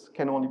systems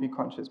can only be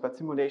conscious, but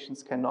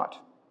simulations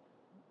cannot.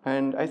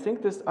 And I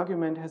think this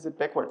argument has it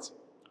backwards.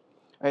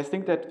 I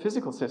think that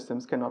physical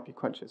systems cannot be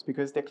conscious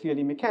because they're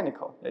clearly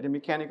mechanical, that a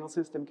mechanical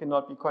system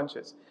cannot be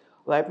conscious.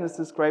 Leibniz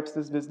describes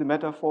this with the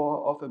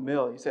metaphor of a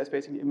mill. He says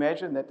basically,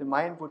 imagine that the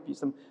mind would be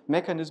some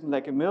mechanism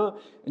like a mill,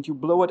 and you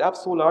blow it up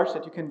so large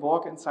that you can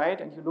walk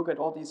inside, and you look at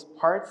all these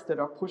parts that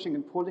are pushing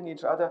and pulling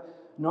each other.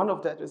 None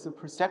of that is a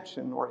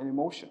perception or an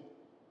emotion.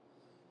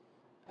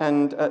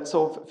 And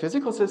so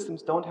physical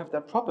systems don't have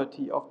that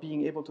property of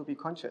being able to be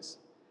conscious.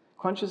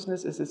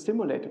 Consciousness is a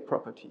simulated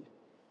property.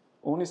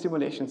 Only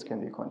simulations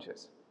can be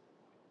conscious.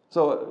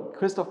 So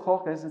Christoph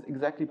Koch has it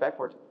exactly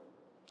backward.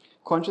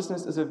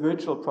 Consciousness is a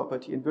virtual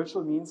property, and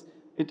virtual means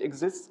it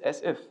exists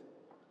as if.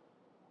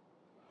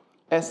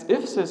 As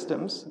if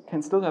systems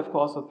can still have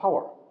causal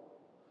power.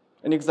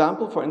 An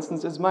example, for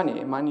instance, is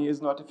money. Money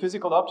is not a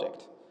physical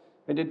object,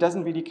 and it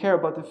doesn't really care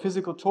about the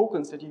physical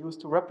tokens that you use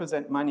to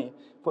represent money.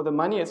 For the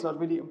money, it's not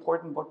really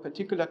important what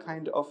particular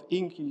kind of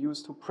ink you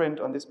use to print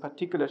on this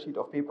particular sheet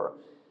of paper.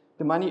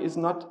 The money is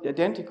not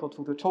identical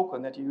to the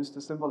token that you use to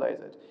symbolize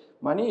it.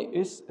 Money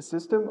is a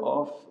system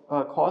of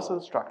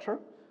causal structure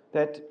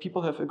that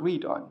people have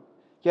agreed on.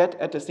 Yet,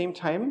 at the same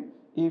time,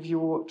 if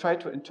you try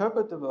to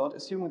interpret the world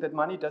assuming that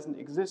money doesn't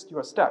exist,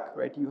 you're stuck,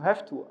 right? You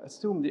have to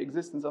assume the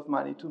existence of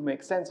money to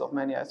make sense of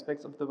many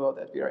aspects of the world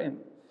that we are in.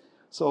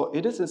 So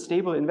it is a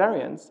stable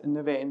invariance in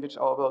the way in which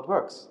our world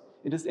works.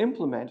 It is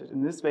implemented.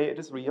 In this way, it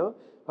is real,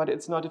 but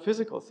it's not a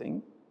physical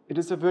thing. It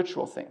is a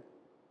virtual thing.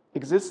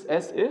 Exists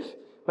as if,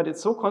 but it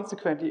so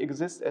consequently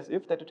exists as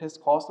if that it has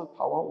causal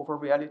power over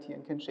reality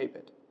and can shape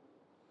it.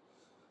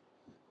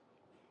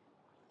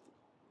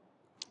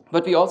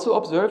 What we also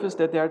observe is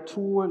that there are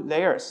two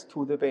layers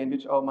to the way in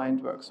which our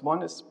mind works.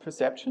 One is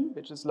perception,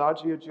 which is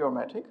largely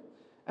geometric,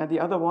 and the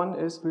other one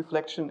is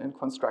reflection and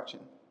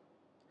construction.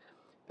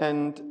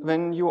 And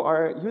when you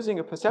are using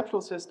a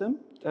perceptual system,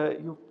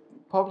 you're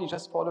probably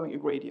just following a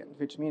gradient,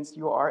 which means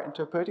you are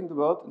interpreting the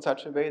world in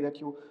such a way that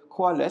you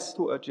coalesce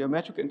to a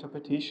geometric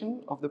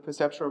interpretation of the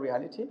perceptual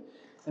reality.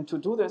 And to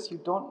do this,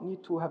 you don't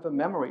need to have a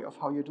memory of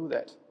how you do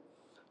that.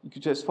 You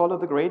could just follow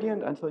the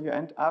gradient until you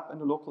end up in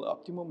a local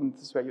optimum, and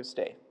this is where you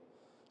stay.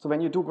 So when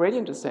you do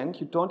gradient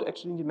descent, you don't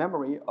actually need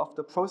memory of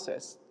the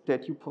process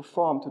that you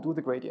perform to do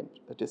the gradient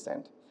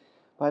descent.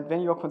 But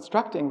when you're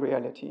constructing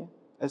reality,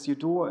 as you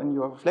do in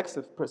your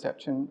reflexive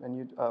perception, when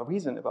you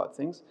reason about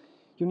things,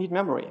 you need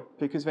memory.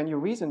 Because when you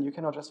reason, you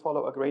cannot just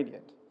follow a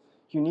gradient.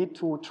 You need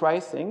to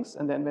try things,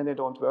 and then when they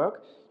don't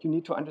work, you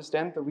need to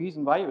understand the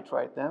reason why you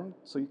tried them,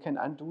 so you can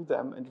undo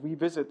them and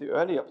revisit the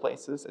earlier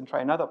places and try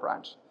another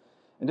branch.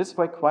 And this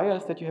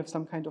requires that you have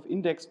some kind of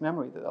indexed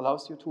memory that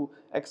allows you to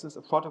access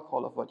a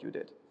protocol of what you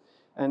did.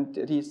 And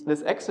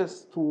this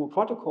access to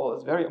protocol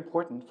is very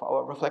important for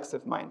our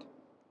reflexive mind.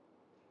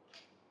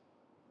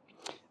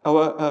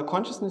 Our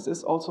consciousness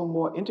is also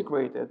more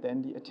integrated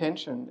than the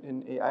attention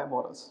in AI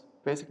models.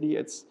 Basically,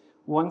 it's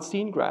one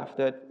scene graph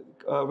that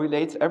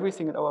relates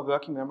everything in our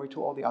working memory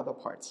to all the other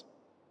parts.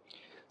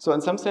 So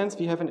in some sense,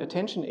 we have an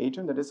attention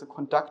agent that is a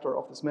conductor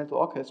of this mental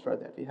orchestra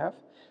that we have,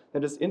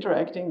 that is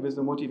interacting with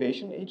the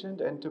motivation agent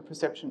and the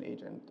perception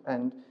agent.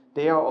 And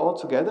they are all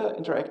together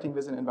interacting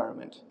with an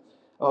environment.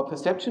 Our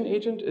perception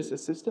agent is a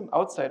system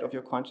outside of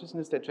your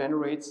consciousness that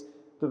generates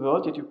the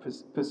world that you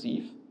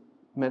perceive,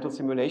 mental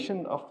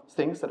simulation of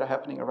things that are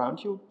happening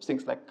around you,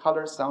 things like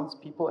colors, sounds,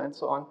 people, and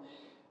so on.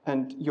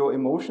 And your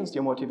emotions,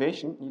 your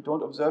motivation, you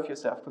don't observe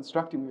yourself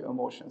constructing your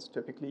emotions.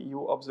 Typically,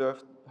 you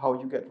observe how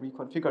you get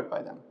reconfigured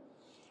by them.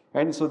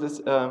 Right? And so this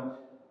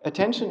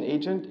attention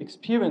agent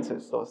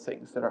experiences those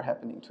things that are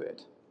happening to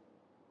it.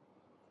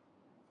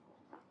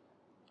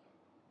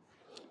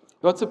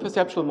 What's a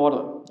perceptual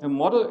model? A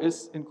model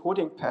is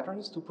encoding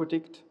patterns to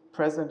predict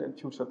present and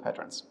future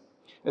patterns.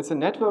 It's a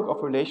network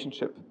of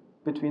relationship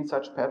between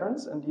such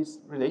patterns, and these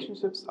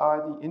relationships are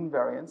the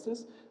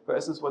invariances,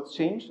 whereas what's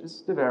changed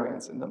is the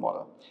variance in the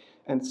model.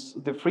 And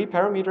the free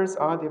parameters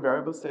are the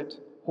variables that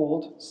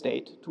hold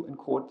state to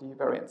encode the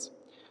variance.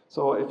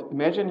 So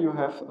imagine you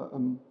have a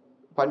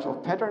bunch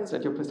of patterns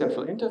at your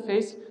perceptual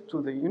interface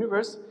to the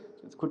universe.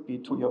 It could be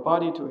to your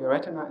body, to your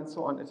retina, and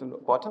so on at the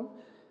bottom.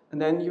 And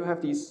then you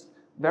have these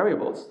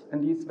variables,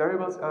 and these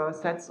variables are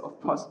sets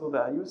of possible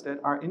values that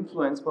are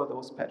influenced by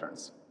those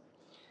patterns.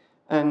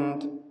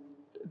 And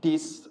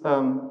these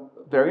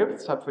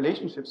variables have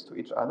relationships to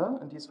each other,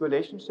 and these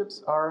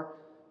relationships are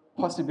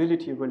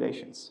possibility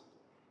relations.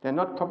 They're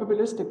not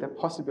probabilistic, they're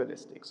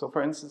possibilistic. So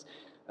for instance,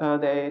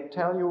 they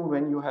tell you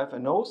when you have a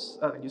nose,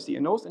 you see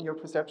a nose in your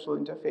perceptual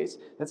interface,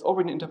 that's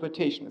already an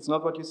interpretation. It's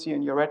not what you see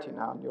in your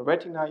retina. In your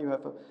retina, you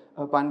have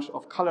a bunch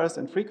of colors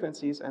and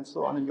frequencies and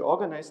so on, and you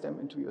organize them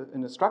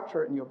in a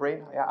structure in your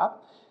brain higher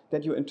up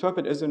that you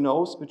interpret as a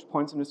nose which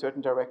points in a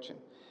certain direction.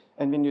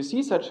 And when you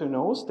see such a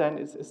nose, then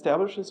it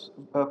establishes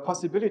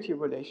possibility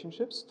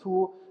relationships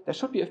to, there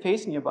should be a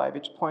face nearby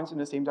which points in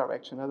the same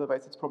direction,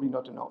 otherwise it's probably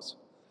not a nose.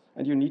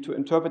 And you need to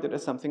interpret it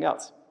as something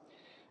else.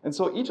 And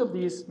so each of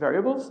these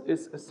variables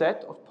is a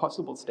set of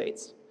possible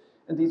states.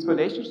 And these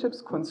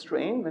relationships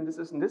constrain, when this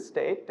is in this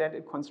state, then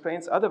it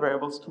constrains other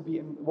variables to be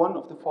in one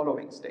of the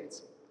following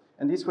states.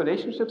 And these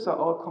relationships are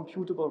all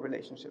computable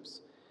relationships.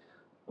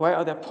 Why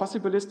are they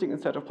possibilistic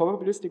instead of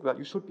probabilistic? Well,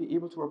 you should be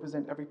able to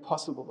represent every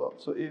possible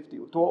world. So if the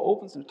door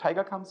opens and a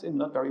tiger comes in,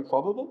 not very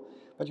probable,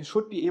 but you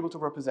should be able to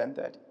represent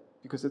that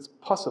because it's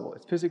possible.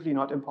 It's physically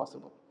not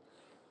impossible.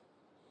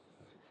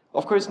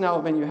 Of course, now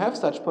when you have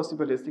such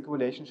possibilistic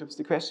relationships,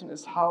 the question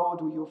is how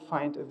do you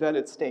find a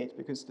valid state?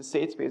 Because the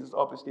state space is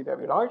obviously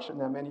very large and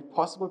there are many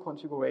possible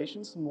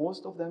configurations.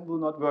 Most of them will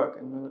not work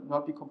and will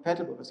not be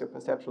compatible with your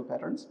perceptual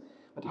patterns.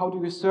 But how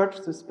do you search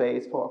the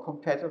space for a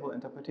compatible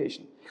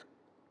interpretation?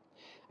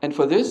 And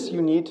for this,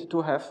 you need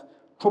to have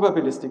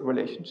probabilistic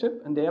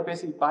relationship, and they are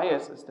basically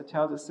biases that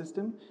tell the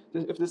system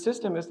that if the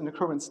system is in the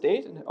current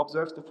state and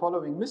observes the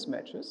following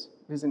mismatches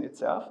within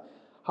itself,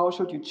 how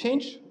should you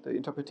change the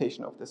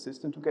interpretation of the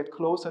system to get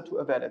closer to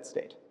a valid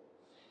state?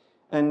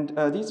 And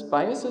these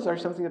biases are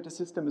something that the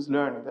system is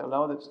learning. They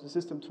allow the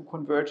system to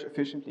converge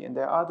efficiently, and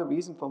they are the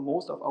reason for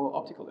most of our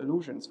optical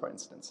illusions, for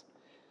instance.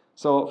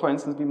 So, for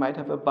instance, we might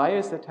have a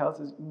bias that tells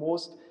us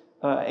most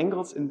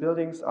angles in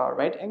buildings are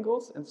right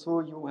angles, and so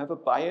you have a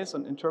bias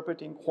on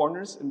interpreting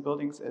corners in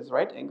buildings as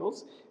right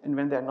angles, and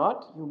when they're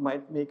not, you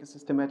might make a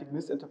systematic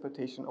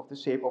misinterpretation of the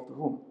shape of the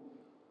room,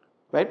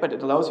 right? But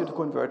it allows you to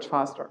converge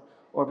faster.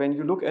 Or when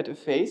you look at a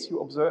face,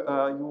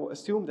 you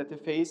assume that the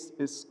face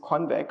is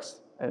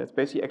convex, and it's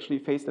basically actually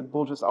a face that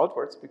bulges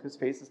outwards because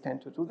faces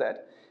tend to do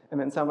that. And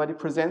when somebody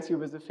presents you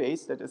with a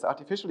face that is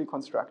artificially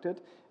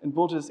constructed and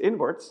bulges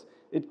inwards,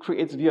 it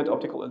creates weird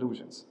optical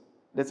illusions.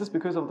 This is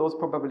because of those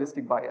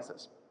probabilistic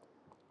biases.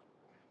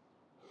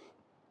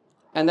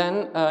 And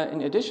then,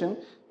 in addition,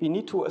 we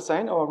need to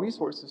assign our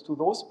resources to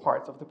those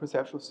parts of the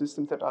perceptual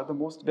systems that are the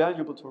most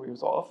valuable to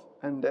resolve,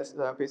 and that's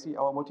basically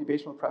our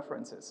motivational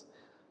preferences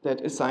that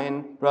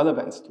assign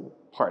relevance to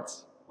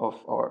parts of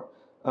our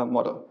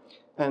model.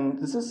 And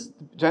this is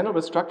the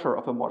general structure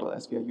of a model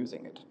as we are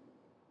using it.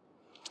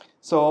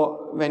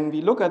 So when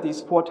we look at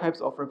these four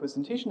types of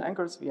representation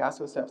anchors, we ask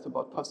ourselves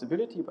about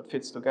possibility, what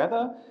fits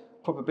together,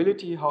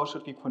 probability, how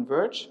should we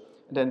converge,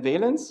 and then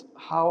valence,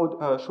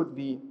 how should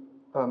we,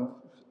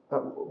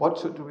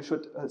 we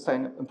should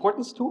assign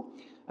importance to,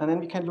 and then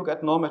we can look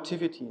at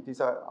normativity.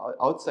 These are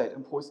outside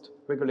imposed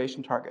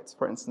regulation targets,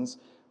 for instance,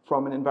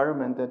 from an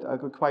environment that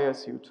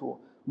requires you to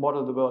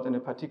model the world in a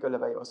particular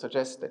way or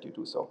suggests that you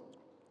do so.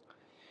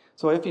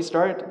 So if we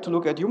start to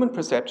look at human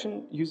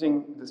perception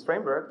using this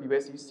framework, we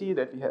basically see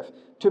that we have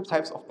two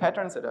types of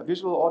patterns that are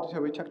visual,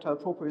 auditory, tactile,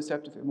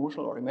 proprioceptive,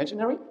 emotional, or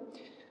imaginary.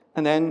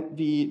 And then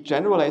we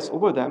generalize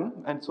over them,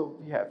 and so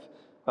we have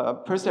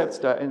percepts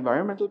that are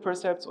environmental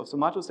percepts, or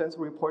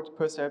somatosensory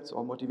percepts,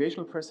 or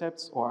motivational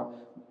percepts, or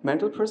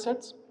mental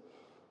percepts.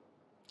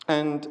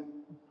 And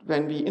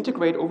when we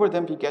integrate over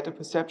them, we get a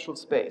perceptual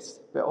space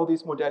where all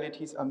these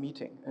modalities are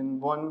meeting in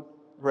one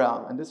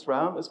realm. And this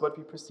realm is what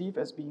we perceive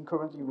as being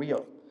currently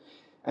real.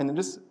 And in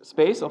this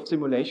space of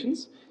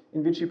simulations,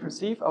 in which we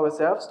perceive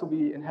ourselves to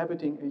be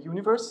inhabiting a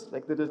universe,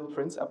 like the little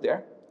prince up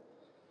there,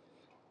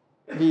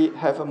 we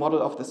have a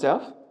model of the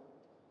self,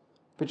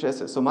 which is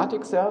a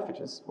somatic self,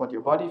 which is what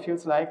your body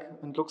feels like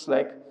and looks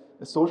like,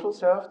 a social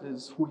self, this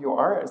is who you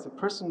are as a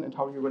person and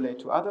how you relate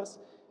to others,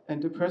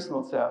 and the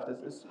personal self,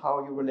 this is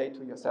how you relate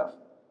to yourself.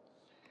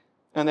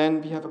 And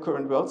then we have a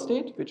current world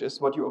state, which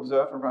is what you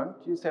observe around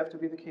yourself to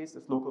be the case,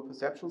 this local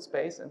perceptual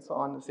space and so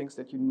on, the things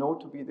that you know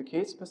to be the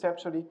case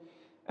perceptually.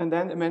 And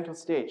then a mental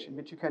stage in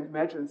which you can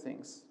imagine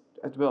things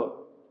at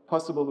will,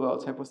 possible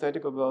worlds,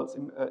 hypothetical worlds,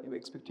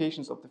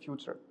 expectations of the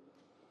future.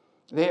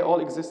 They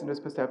all exist in this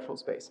perceptual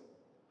space.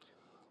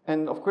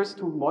 And of course,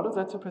 to model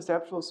that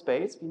perceptual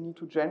space, we need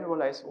to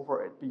generalize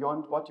over it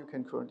beyond what you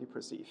can currently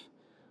perceive.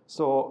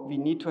 So we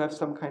need to have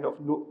some kind of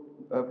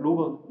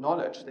global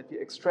knowledge that we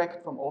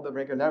extract from all the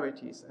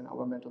regularities in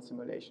our mental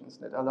simulations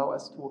that allow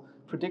us to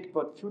predict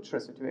what future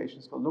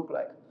situations will look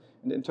like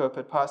and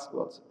interpret past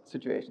world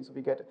situations. So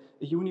we get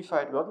a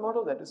unified world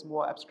model that is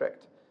more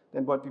abstract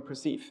than what we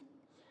perceive.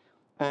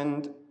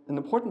 And an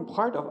important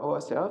part of our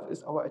self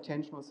is our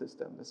attentional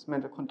system, this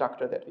mental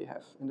conductor that we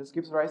have. And this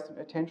gives rise to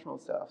an attentional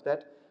self,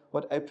 that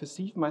what I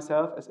perceive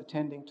myself as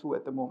attending to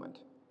at the moment.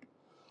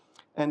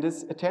 And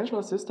this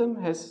attentional system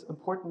has an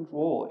important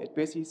role. It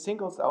basically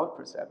singles out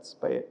percepts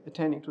by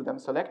attending to them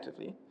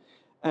selectively.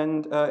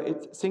 And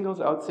it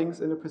singles out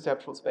things in a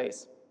perceptual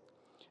space.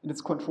 And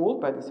it's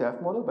controlled by the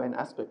self model, by an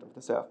aspect of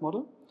the self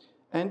model.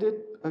 And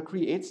it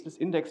creates this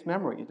index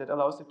memory that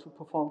allows it to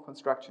perform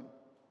construction.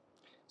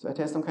 So it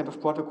has some kind of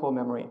protocol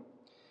memory.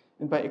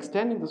 And by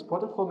extending this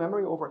protocol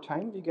memory over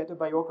time, we get a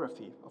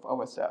biography of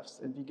ourselves.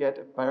 And we get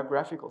a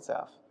biographical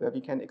self, where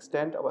we can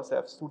extend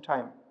ourselves through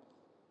time.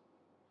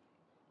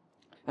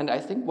 And I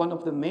think one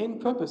of the main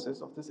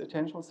purposes of this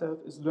attentional self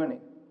is learning.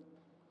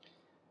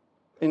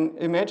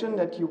 Imagine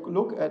that you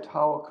look at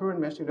how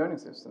current machine learning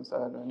systems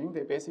are learning.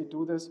 They basically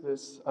do this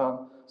with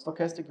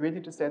stochastic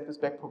gradient descent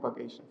with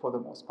backpropagation for the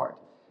most part,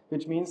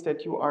 which means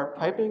that you are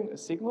piping a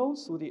signal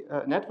through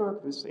the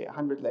network with, say,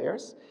 100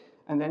 layers,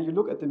 And then you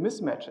look at the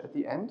mismatch at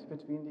the end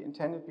between the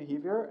intended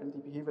behavior and the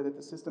behavior that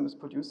the system is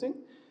producing.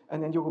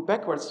 And then you go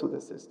backwards to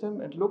the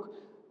system and look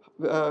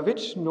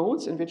which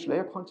nodes in which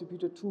layer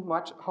contributed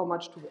how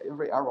much to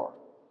every error.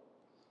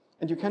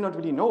 And you cannot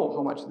really know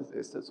how much this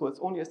is, so it's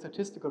only a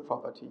statistical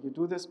property. You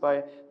do this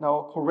by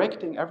now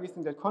correcting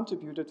everything that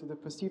contributed to the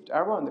perceived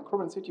error in the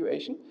current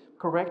situation,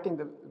 correcting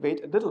the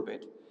weight a little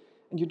bit.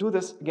 And you do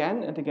this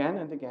again and again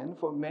and again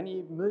for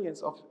many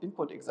millions of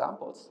input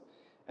examples.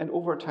 And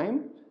over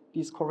time,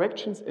 these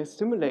corrections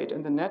assimilate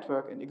in the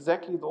network in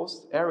exactly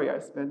those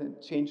areas where the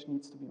change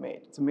needs to be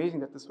made. It's amazing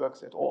that this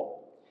works at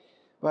all.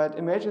 But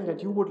imagine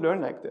that you would learn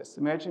like this.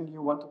 Imagine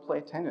you want to play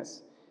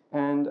tennis.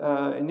 And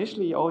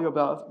initially, all your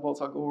balls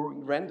are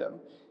going random.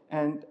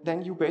 And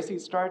then you basically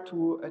start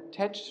to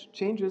attach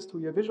changes to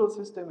your visual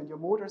system and your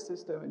motor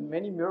system in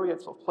many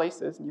myriads of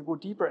places. And you go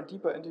deeper and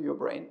deeper into your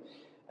brain.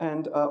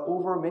 And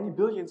over many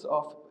billions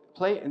of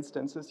play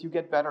instances, you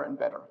get better and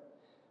better.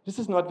 This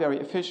is not very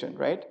efficient,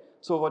 right?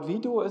 So what we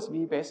do is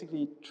we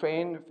basically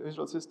train the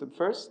visual system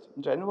first,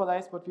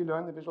 generalize what we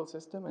learn in the visual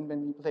system, and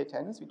when we play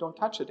tennis, we don't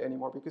touch it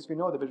anymore because we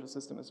know the visual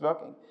system is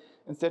working.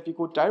 Instead, we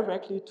go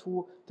directly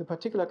to the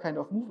particular kind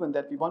of movement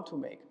that we want to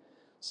make.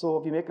 So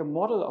we make a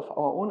model of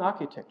our own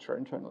architecture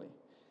internally.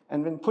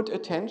 And then put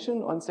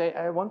attention on, say,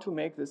 I want to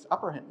make this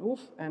upper hand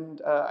move,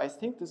 and I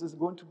think this is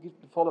going to give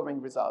the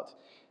following result.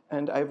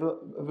 And I will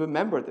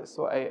remember this.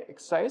 So I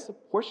excise a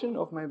portion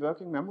of my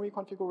working memory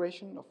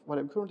configuration of what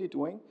I'm currently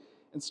doing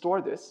and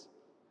store this.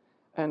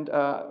 And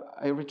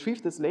I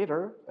retrieve this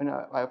later, and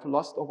I've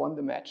lost or won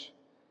the match.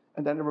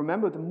 And then I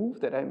remember the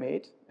move that I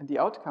made and the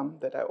outcome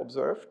that I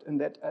observed,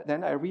 and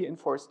then I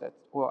reinforce that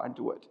or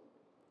undo it.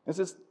 This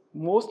is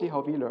mostly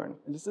how we learn,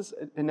 and this is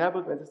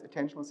enabled by this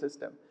attentional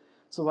system.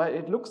 So while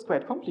it looks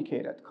quite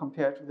complicated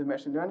compared to the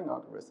machine learning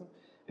algorithm,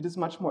 it is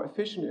much more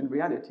efficient in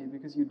reality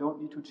because you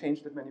don't need to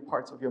change that many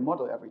parts of your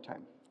model every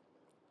time.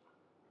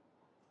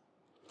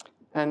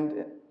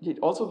 And it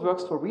also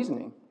works for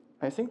reasoning.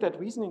 I think that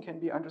reasoning can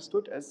be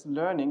understood as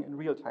learning in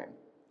real time.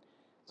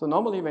 So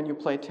normally when you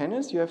play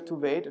tennis, you have to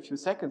wait a few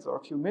seconds or a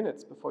few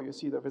minutes before you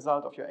see the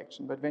result of your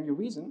action. But when you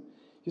reason,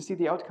 you see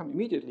the outcome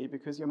immediately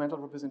because your mental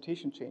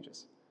representation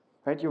changes.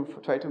 Right? You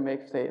try to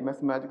make, say, a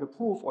mathematical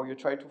proof, or you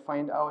try to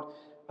find out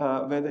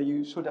whether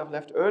you should have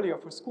left earlier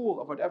for school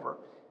or whatever.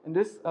 And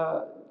this,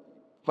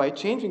 by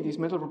changing these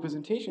mental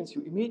representations,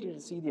 you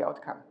immediately see the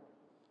outcome.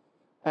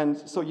 And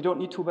so you don't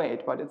need to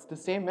wait, but it's the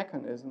same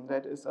mechanism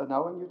that is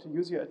allowing you to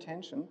use your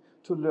attention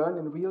to learn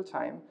in real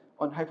time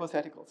on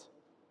hypotheticals.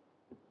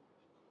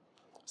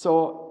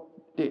 So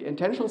the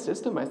intentional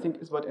system, I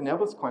think, is what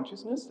enables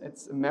consciousness.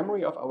 It's a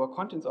memory of our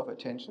contents of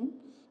attention.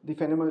 The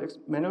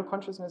phenomenal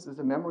consciousness is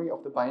a memory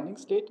of the binding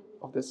state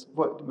of this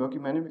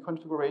working memory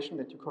configuration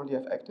that you currently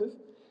have active.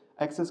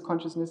 Access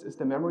consciousness is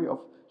the memory of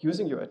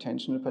using your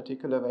attention in a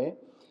particular way.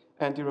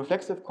 And the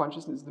reflexive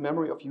consciousness is the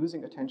memory of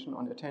using attention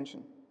on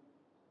attention.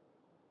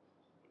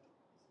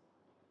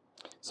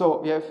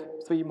 So we have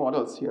three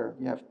models here.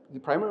 We have the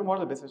primary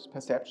model, which is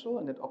perceptual,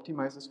 and it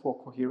optimizes for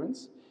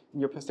coherence. In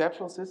your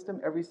perceptual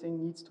system,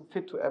 everything needs to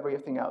fit to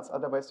everything else,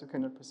 otherwise you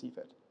cannot perceive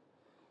it.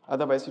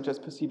 Otherwise, you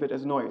just perceive it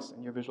as noise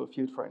in your visual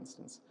field, for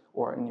instance,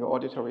 or in your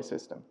auditory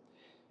system.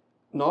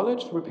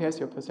 Knowledge repairs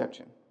your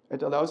perception.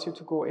 It allows you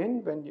to go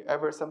in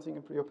whenever something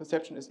in your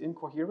perception is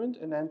incoherent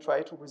and then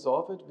try to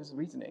resolve it with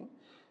reasoning.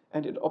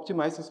 And it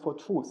optimizes for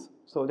truth.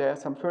 So there are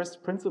some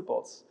first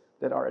principles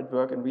that are at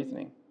work in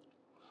reasoning.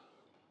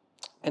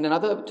 And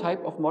another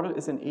type of model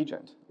is an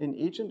agent. An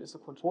agent is a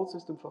control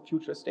system for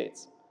future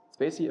states. It's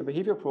basically a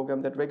behavior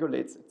program that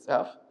regulates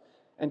itself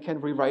and can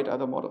rewrite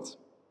other models.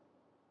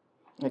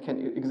 It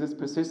can exist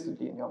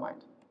persistently in your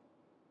mind.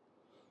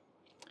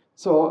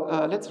 So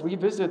let's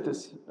revisit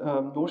this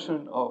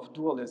notion of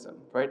dualism,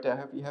 right?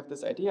 We have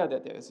this idea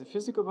that there is a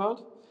physical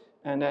world,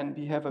 and then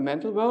we have a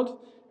mental world,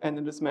 and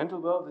in this mental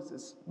world, this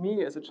is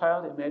me as a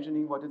child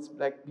imagining what it's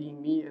like being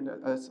me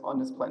on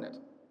this planet.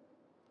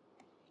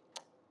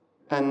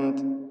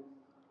 And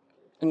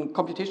in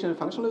computational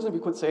functionalism, we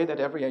could say that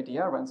every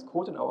idea runs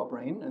code in our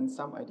brain, and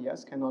some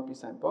ideas cannot be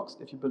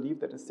sandboxed. If you believe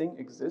that a thing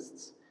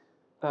exists,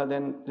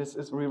 then this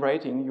is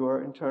rewriting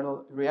your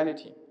internal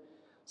reality.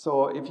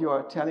 So if you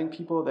are telling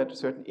people that a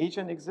certain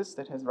agent exists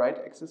that has write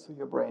access to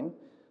your brain,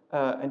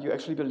 and you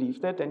actually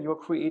believe that, then you're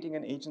creating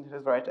an agent that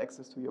has write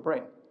access to your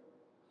brain.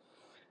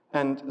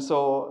 And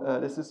so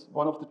this is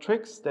one of the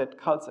tricks that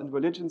cults and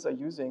religions are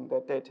using,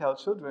 that they tell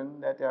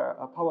children that there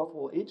are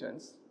powerful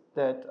agents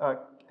that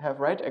have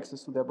write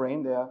access to their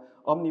brain. They are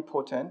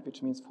omnipotent,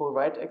 which means full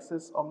write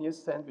access,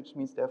 omniscient, which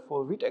means they have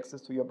full read access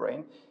to your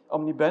brain,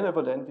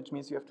 omnibenevolent, which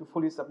means you have to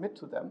fully submit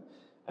to them,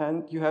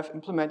 and you have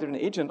implemented an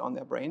agent on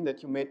their brain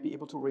that you may be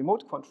able to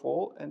remote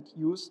control and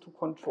use to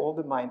control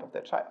the mind of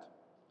their child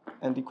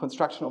and the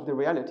construction of the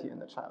reality in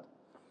the child.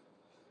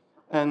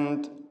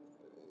 And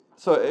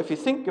so if you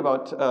think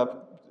about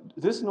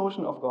this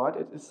notion of God,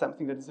 it is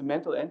something that is a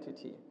mental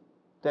entity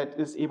that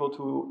is able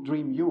to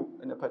dream you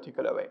in a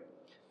particular way.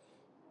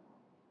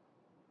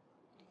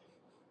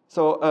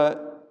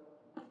 So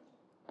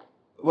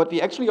what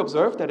we actually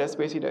observe that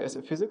there is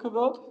a physical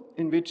world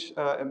in which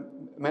a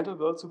mental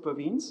world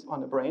supervenes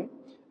on the brain,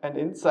 and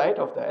inside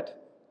of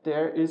that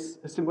there is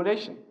a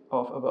simulation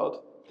of a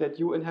world that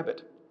you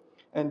inhabit,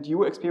 and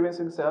you experience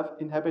yourself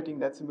inhabiting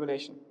that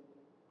simulation.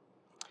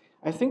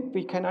 I think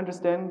we can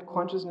understand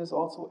consciousness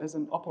also as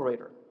an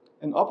operator.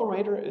 An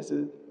operator is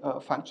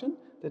a function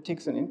that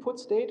takes an input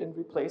state and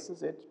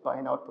replaces it by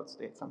an output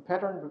state. Some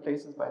pattern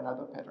replaces by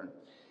another pattern.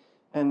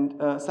 And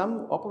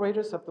some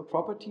operators have the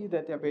property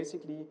that they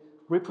basically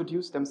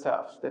reproduce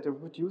themselves, that they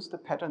reproduce the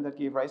pattern that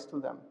gave rise to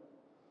them.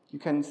 You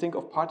can think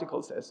of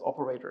particles as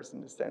operators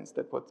in the sense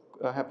that what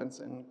happens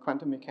in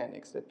quantum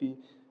mechanics, that we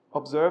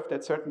observe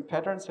that certain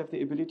patterns have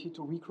the ability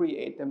to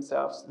recreate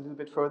themselves a little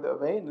bit further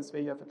away. In this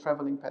way, you have a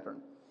traveling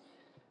pattern.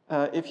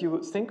 If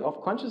you think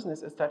of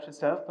consciousness as such a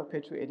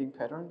self-perpetuating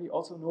pattern, we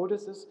also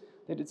notice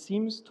that it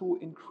seems to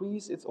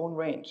increase its own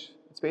range.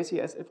 It's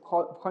basically as if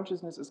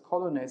consciousness is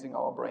colonizing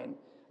our brain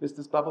with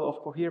this bubble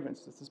of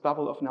coherence, with this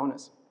bubble of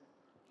nowness.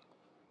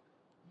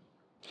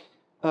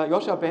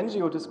 Joscha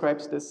Bach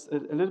describes this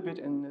a little bit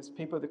in his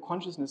paper, The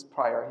Consciousness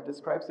Prior. He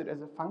describes it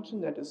as a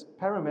function that is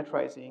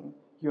parametrizing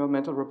your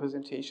mental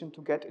representation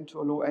to get into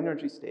a low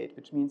energy state,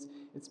 which means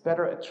it's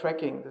better at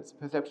tracking this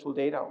perceptual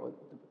data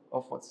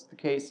of what's the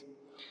case.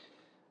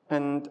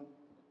 And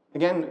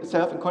again,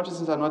 self and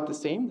consciousness are not the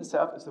same. The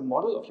self is a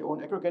model of your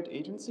own aggregate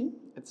agency.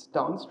 It's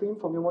downstream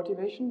from your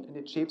motivation, and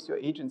it shapes your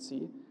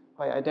agency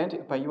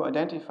by you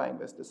identifying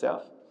with the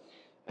self.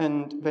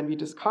 And when we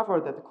discover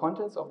that the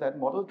contents of that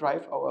model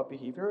drive our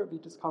behavior, we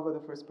discover the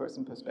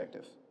first-person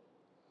perspective.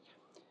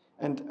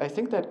 And I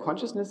think that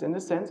consciousness, in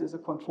a sense, is a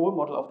control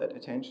model of that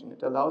attention.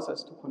 It allows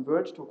us to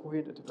converge to a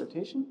coherent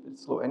interpretation.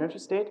 It's low energy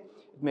state.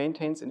 It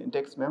maintains an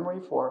indexed memory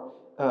for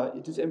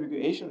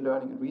disambiguation,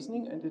 learning, and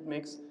reasoning, and it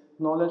makes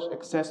knowledge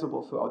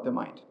accessible throughout the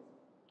mind.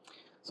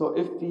 So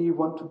if we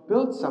want to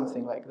build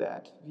something like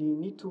that, we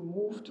need to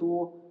move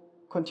to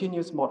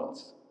continuous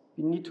models.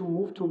 We need to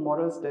move to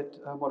models that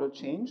model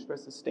change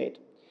versus state,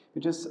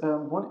 which is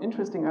one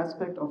interesting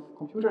aspect of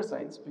computer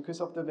science because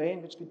of the way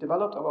in which we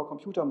developed our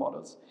computer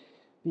models.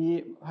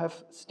 We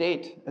have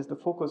state as the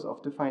focus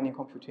of defining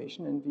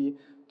computation, and we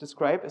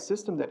describe a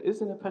system that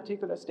is in a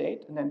particular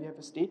state, and then we have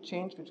a state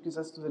change which gives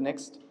us to the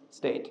next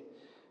state.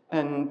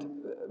 And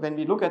when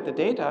we look at the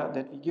data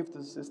that we give to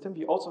the system,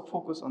 we also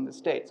focus on the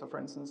state. So for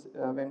instance,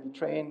 when we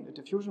train a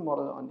diffusion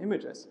model on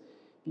images,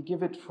 we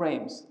give it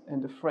frames,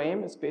 and the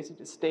frame is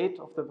basically the state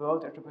of the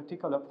world at a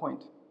particular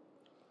point.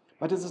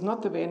 But this is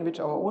not the way in which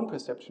our own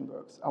perception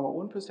works. Our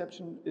own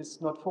perception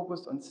is not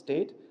focused on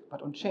state,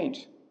 but on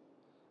change.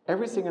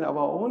 Everything in our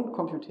own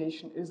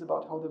computation is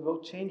about how the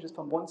world changes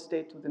from one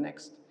state to the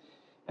next.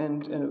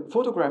 And a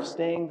photograph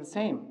staying the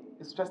same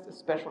is just a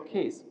special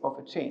case of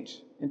a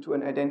change into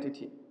an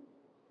identity.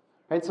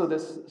 Right? So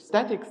this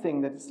static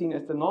thing that is seen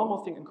as the normal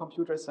thing in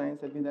computer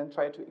science that we then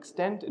try to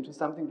extend into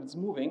something that's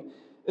moving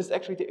is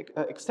actually the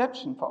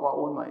exception for our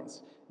own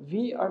minds.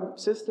 We are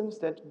systems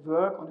that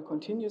work on a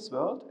continuous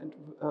world and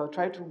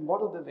try to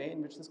model the way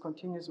in which this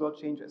continuous world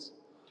changes.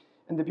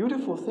 And the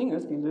beautiful thing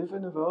is we live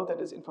in a world that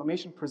is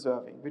information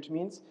preserving, which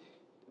means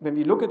when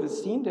we look at the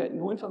scene, that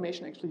no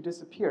information actually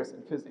disappears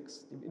in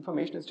physics. The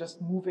information is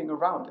just moving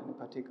around in a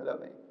particular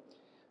way.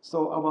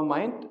 So our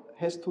mind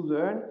has to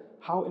learn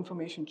how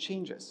information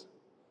changes.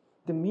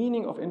 The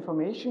meaning of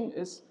information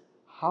is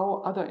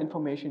how other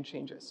information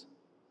changes.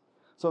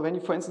 So when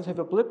you, for instance, have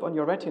a blip on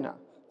your retina,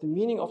 the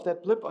meaning of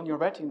that blip on your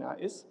retina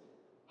is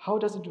how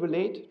does it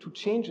relate to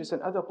changes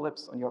in other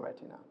blips on your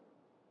retina?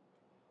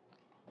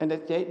 And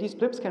that these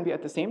blips can be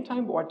at the same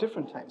time or at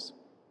different times.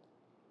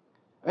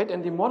 Right?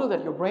 And the model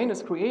that your brain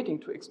is creating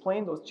to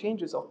explain those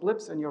changes of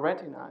blips in your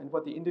retina and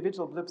what the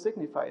individual blip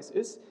signifies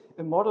is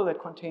a model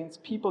that contains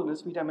people in a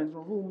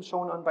three-dimensional room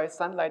shown on by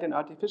sunlight and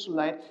artificial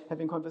light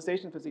having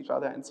conversations with each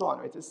other and so on.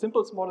 Right? It's the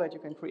simplest model that you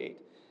can create.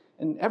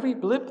 And every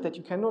blip that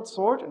you cannot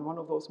sort in one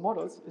of those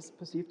models is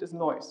perceived as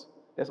noise.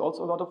 There's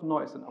also a lot of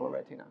noise in our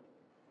retina.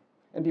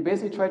 And we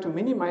basically try to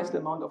minimize the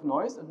amount of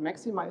noise and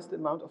maximize the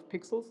amount of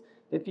pixels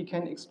that we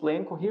can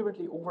explain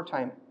coherently over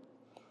time.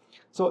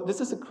 So this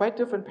is a quite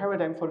different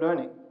paradigm for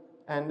learning.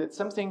 And it's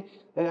something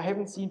that I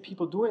haven't seen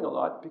people doing a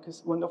lot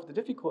because one of the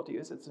difficulty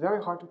is it's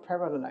very hard to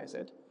parallelize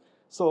it.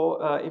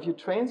 So if you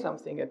train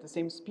something at the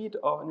same speed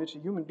in which a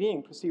human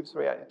being perceives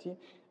reality,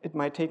 it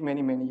might take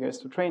many, many years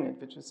to train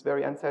it, which is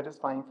very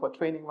unsatisfying for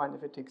training one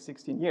if it takes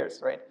 16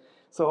 years, right?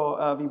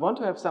 So we want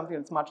to have something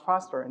that's much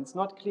faster, and it's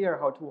not clear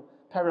how to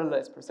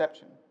parallelize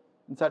perception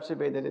in such a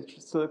way that it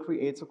still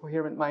creates a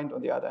coherent mind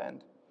on the other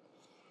end.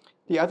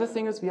 The other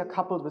thing is we are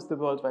coupled with the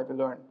world while we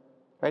learn.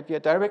 Right? We are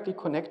directly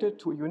connected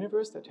to a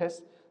universe that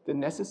has the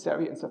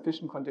necessary and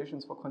sufficient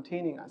conditions for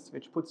containing us,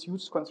 which puts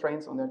huge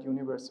constraints on that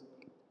universe.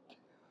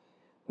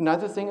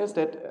 Another thing is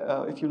that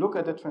if you look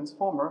at the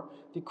transformer,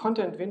 the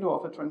content window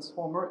of a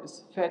transformer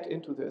is fed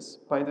into this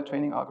by the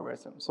training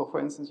algorithm. So for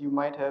instance, you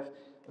might have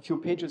a few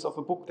pages of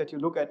a book that you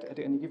look at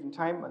any given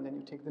time, and then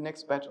you take the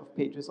next batch of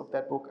pages of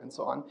that book and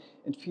so on,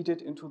 and feed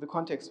it into the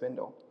context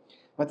window.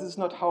 But this is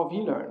not how we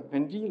learn.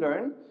 When we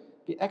learn,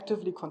 we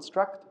actively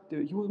construct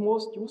the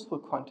most useful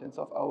contents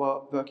of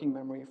our working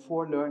memory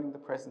for learning the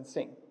present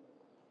thing.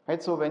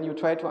 Right? So when you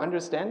try to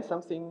understand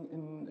something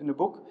in a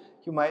book,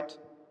 you might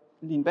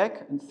lean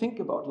back and think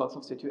about lots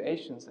of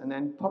situations and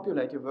then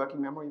populate your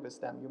working memory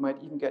with them. You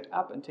might even get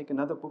up and take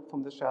another book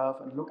from the shelf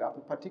and look up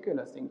a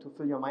particular thing to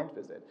fill your mind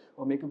with it,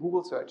 or make a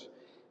Google search.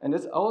 And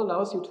this all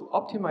allows you to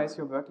optimize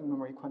your working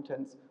memory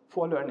contents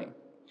for learning.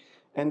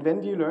 And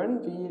when we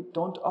learn, we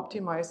don't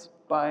optimize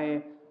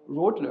by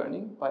rote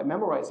learning, by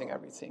memorizing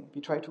everything.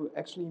 We try to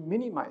actually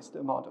minimize the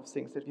amount of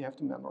things that we have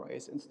to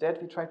memorize. Instead,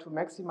 we try to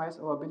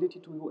maximize our ability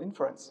to do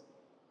inference.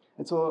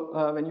 And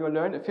so when you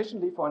learn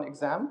efficiently for an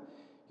exam,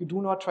 you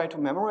do not try to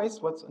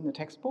memorize what's in the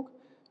textbook.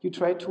 You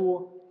try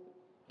to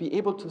be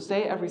able to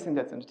say everything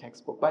that's in the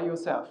textbook by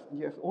yourself. And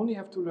you only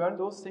have to learn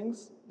those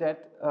things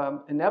that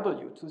enable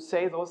you to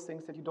say those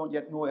things that you don't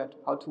yet know yet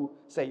how to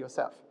say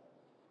yourself,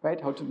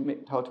 right? How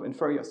to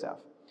infer yourself.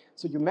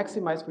 So you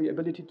maximize for your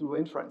ability to do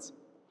inference.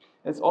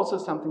 It's also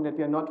something that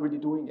we are not really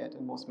doing yet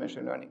in most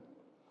machine learning.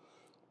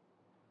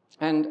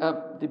 And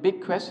the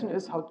big question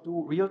is how to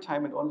do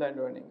real-time and online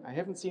learning. I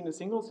haven't seen a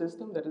single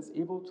system that is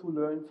able to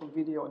learn from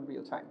video in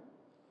real time.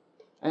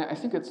 And I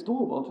think it's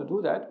doable to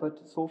do that,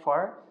 but so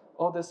far,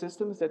 all the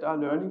systems that are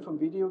learning from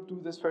video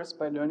do this first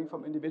by learning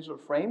from individual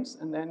frames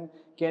and then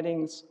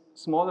getting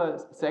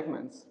smaller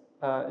segments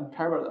in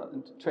parallel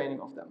and training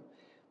of them.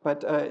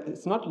 But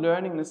it's not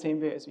learning in the same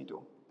way as we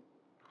do.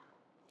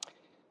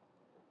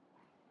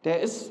 There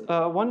is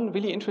one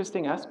really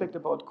interesting aspect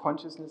about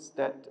consciousness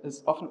that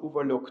is often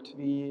overlooked.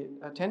 We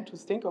tend to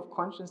think of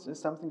consciousness as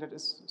something that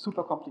is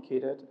super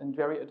complicated and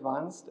very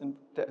advanced and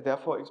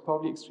therefore is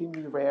probably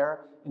extremely rare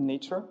in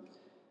nature.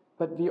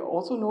 But we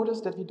also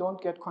notice that we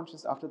don't get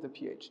conscious after the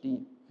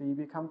PhD. We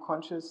become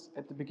conscious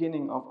at the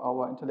beginning of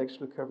our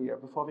intellectual career,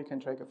 before we can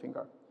drag a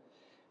finger.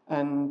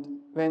 And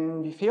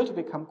when we fail to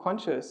become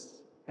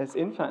conscious as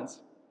infants,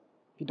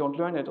 we don't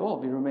learn at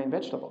all. We remain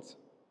vegetables.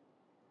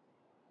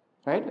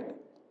 Right?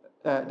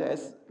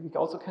 We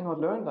also cannot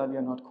learn while we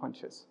are not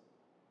conscious.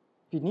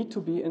 We need to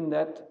be in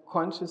that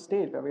conscious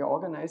state where we are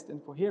organized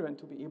and coherent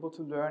to be able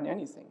to learn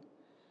anything.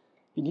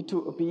 We need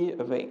to be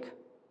awake.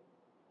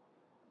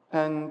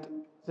 And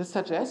this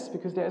suggests,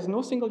 because there is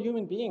no single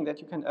human being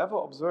that you can ever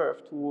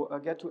observe to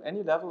get to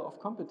any level of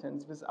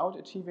competence without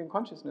achieving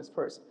consciousness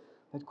first,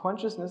 that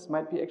consciousness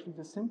might be actually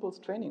the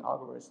simplest training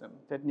algorithm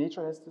that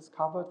nature has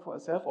discovered for a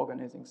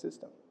self-organizing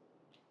system.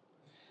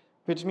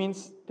 Which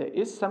means there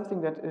is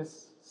something that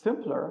is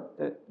simpler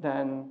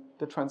than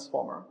the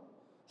transformer,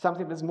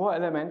 something that is more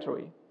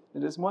elementary,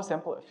 that is more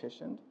sample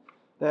efficient,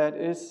 that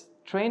is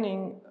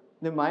training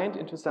the mind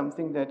into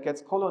something that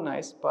gets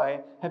colonized by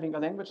having a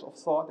language of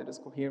thought that is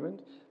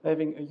coherent,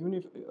 having a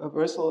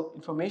universal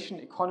information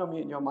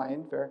economy in your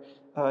mind where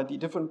the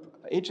different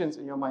agents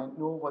in your mind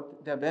know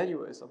what their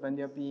value is of when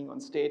they're being on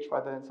stage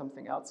rather than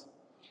something else.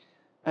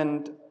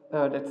 And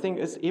that thing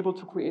is able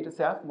to create a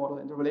self-model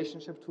in the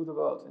relationship to the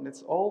world. And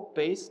it's all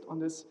based on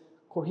this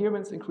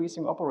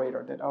coherence-increasing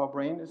operator that our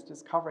brain is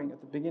discovering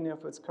at the beginning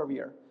of its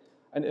career.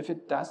 And if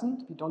it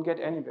doesn't, we don't get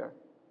anywhere.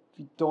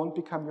 We don't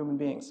become human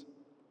beings.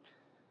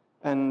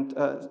 And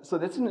so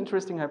that's an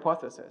interesting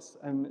hypothesis.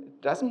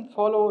 It doesn't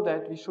follow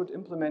that we should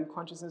implement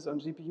consciousness on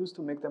GPUs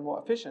to make them more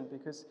efficient,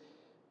 because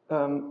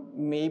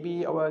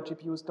maybe our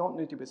GPUs don't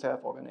need to be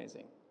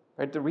self-organizing.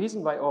 Right? The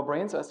reason why our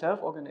brains are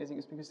self-organizing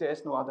is because there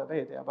is no other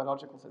way. They are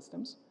biological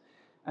systems.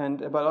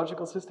 And a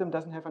biological system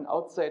doesn't have an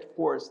outside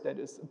force that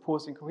is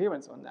imposing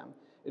coherence on them.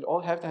 It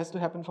all has to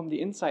happen from the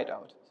inside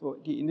out. So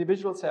the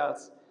individual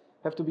cells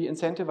have to be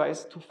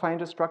incentivized to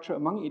find a structure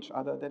among each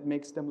other that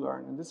makes them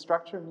learn. And this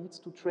structure needs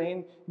to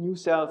train new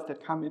cells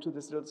that come into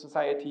this little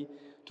society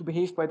to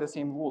behave by the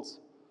same rules.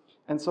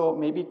 And so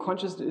maybe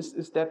consciousness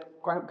is that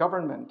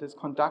government, this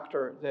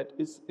conductor that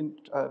is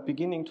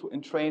beginning to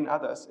entrain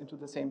others into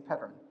the same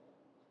pattern.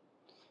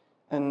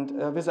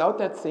 And without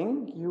that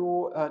thing,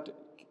 you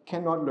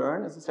cannot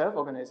learn as a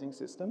self-organizing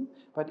system.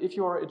 But if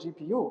you are a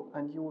GPU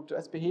and you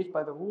just behave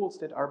by the rules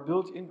that are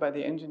built in by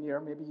the engineer,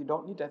 maybe you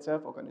don't need that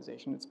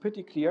self-organization. It's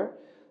pretty clear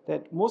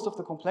that most of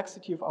the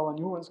complexity of our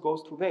neurons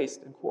goes to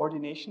waste in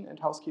coordination and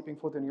housekeeping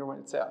for the neuron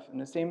itself. In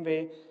the same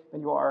way,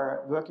 when you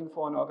are working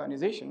for an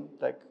organization,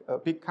 like a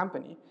big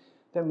company,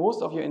 then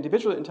most of your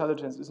individual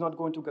intelligence is not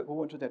going to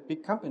go into that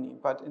big company,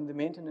 but in the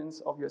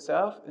maintenance of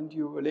yourself and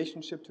your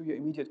relationship to your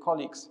immediate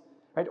colleagues.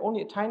 Right?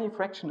 Only a tiny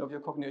fraction of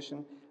your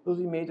cognition will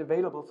be made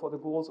available for the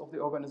goals of the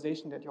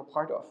organization that you're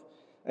part of.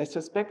 I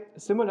suspect a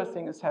similar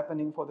thing is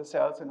happening for the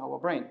cells in our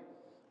brain.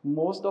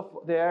 Most of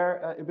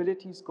their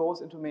abilities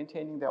goes into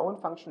maintaining their own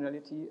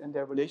functionality and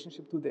their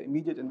relationship to the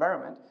immediate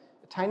environment.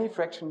 A tiny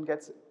fraction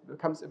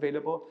becomes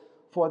available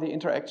for the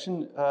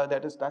interaction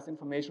that does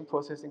information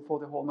processing for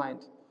the whole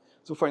mind.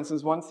 So for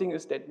instance, one thing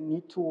is that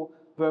need to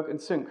work in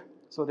sync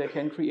so they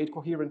can create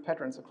coherent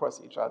patterns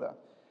across each other.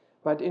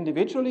 But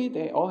individually,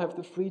 they all have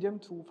the freedom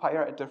to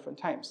fire at different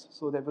times.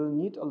 So they will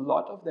need a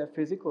lot of their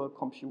physical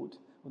compute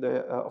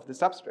of the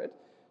substrate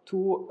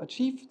to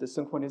achieve the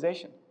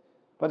synchronization.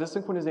 But the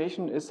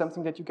synchronization is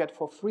something that you get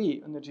for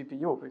free on the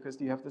GPU because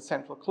you have the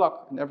central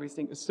clock and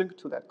everything is synced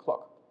to that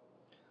clock.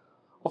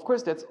 Of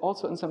course, that's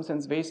also in some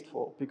sense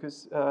wasteful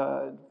because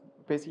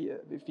basically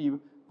if you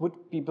would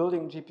be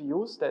building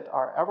GPUs that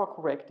are error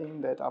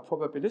correcting, that are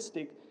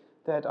probabilistic,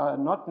 that are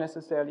not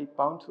necessarily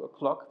bound to a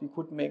clock, we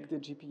could make the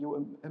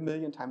GPU a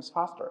million times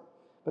faster.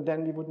 But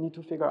then we would need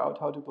to figure out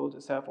how to build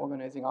a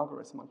self-organizing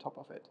algorithm on top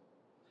of it.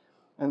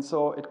 And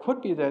so it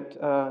could be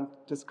that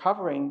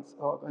discovering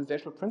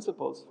organizational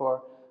principles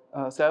for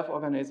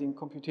self-organizing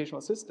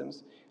computational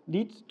systems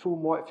lead to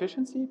more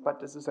efficiency, but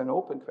this is an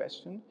open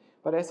question.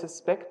 But I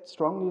suspect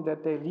strongly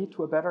that they lead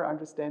to a better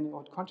understanding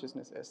of what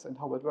consciousness is and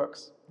how it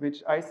works,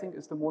 which I think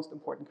is the most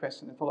important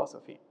question in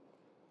philosophy.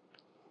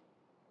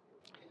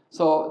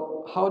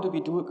 So how do we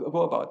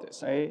go about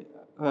this? I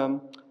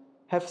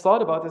have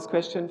thought about this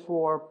question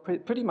for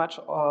pretty much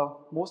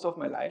most of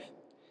my life.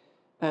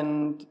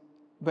 And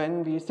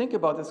when we think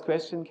about this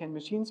question, can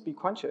machines be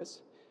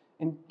conscious?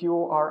 And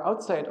you are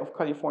outside of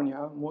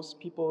California, most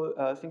people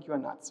think you are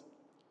nuts.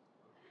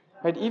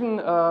 Right? Even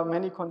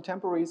many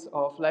contemporaries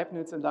of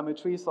Leibniz and La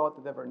Mettrie thought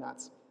that they were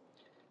nuts.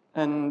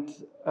 And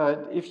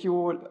if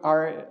you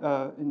are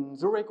in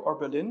Zurich or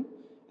Berlin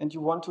and you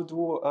want to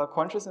do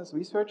consciousness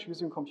research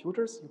using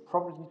computers, you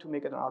probably need to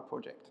make it an art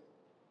project.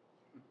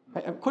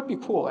 It could be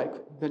cool,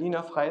 like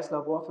Berliner Freies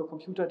Labor für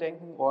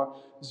Computerdenken or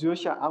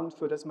Zürcher Amt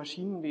für das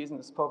Maschinenwesen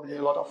is probably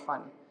a lot of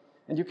fun.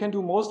 And you can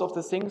do most of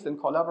the things and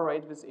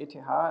collaborate with ETH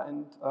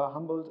and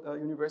Humboldt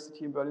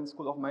University and Berlin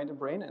School of Mind and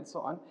Brain and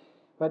so on.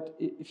 But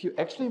if you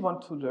actually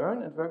want to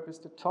learn and work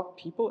with the top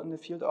people in the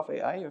field of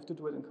AI, you have to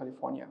do it in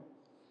California.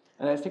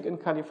 And I think in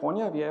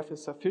California, we have a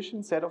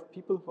sufficient set of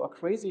people who are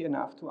crazy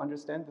enough to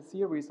understand the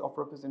theories of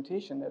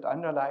representation that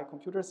underlie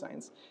computer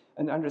science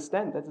and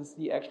understand that is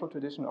the actual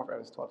tradition of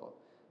Aristotle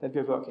that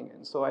we're working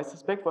in. So I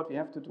suspect what we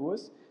have to do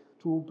is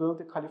to build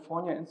the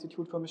California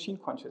Institute for Machine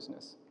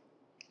Consciousness.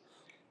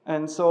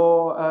 And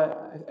so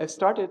I've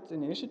started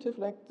an initiative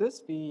like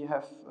this.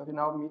 We're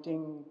now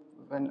meeting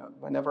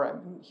whenever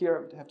I'm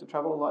here. I have to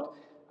travel a lot,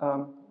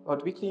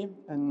 about weekly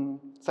in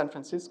San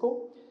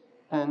Francisco,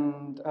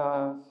 and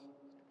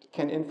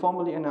can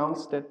informally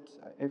announce that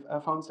I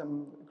found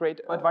some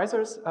great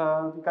advisors.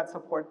 We got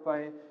support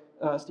by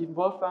Stephen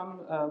Wolfram,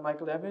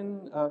 Michael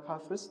Levin, Karl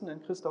Friston,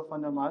 and Christoph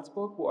van der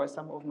Malsburg, who are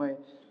some of my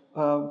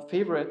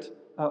favorite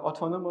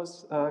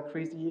autonomous,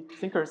 crazy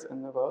thinkers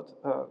in the world.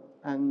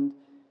 And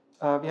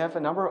we have a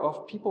number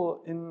of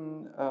people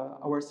in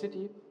our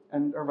city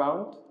and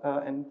around,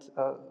 and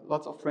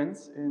lots of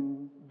friends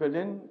in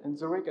Berlin and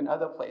Zurich and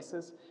other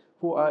places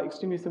who are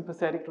extremely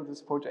sympathetic to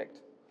this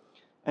project.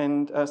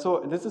 And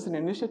so this is an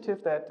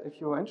initiative that, if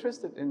you're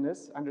interested in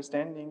this,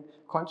 understanding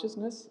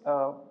consciousness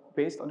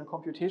based on a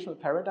computational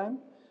paradigm,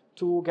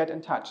 to get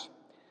in touch.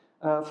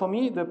 For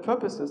me, the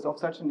purposes of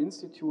such an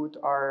institute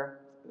are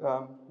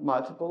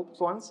multiple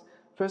ones.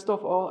 First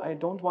of all, I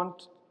don't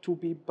want to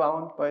be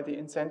bound by the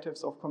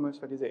incentives of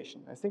commercialization.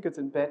 I think it's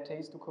in bad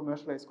taste to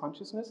commercialize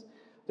consciousness.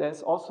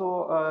 There's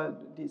also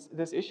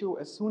this issue,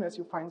 as soon as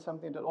you find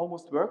something that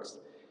almost works,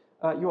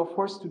 you are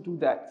forced to do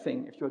that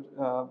thing if you're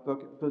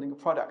building a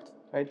product.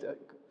 Right?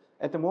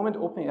 At the moment,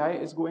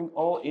 OpenAI is going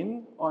all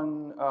in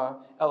on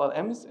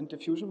LLMs and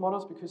diffusion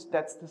models because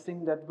that's the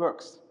thing that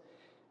works.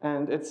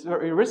 And it's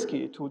very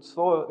risky to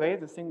throw away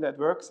the thing that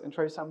works and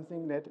try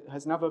something that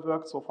has never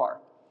worked so far.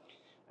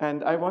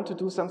 And I want to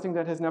do something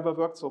that has never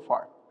worked so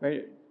far.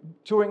 Right?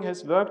 Turing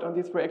has worked on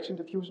these reaction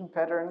diffusion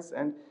patterns,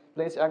 and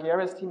Blaise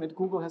Arguer's team at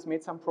Google has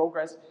made some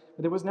progress,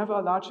 but there was never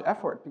a large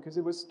effort because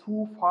it was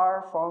too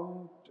far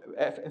from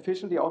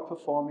efficiently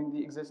outperforming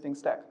the existing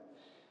stack.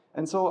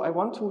 And so I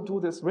want to do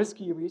this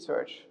risky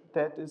research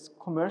that is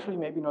commercially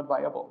maybe not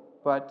viable,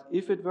 but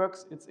if it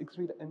works, it's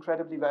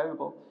incredibly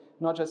valuable,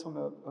 not just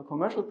from a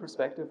commercial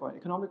perspective or an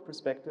economic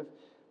perspective,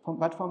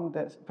 but from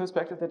the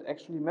perspective that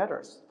actually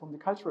matters, from the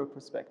cultural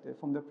perspective,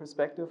 from the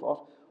perspective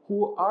of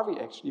who are we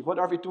actually, what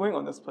are we doing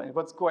on this planet,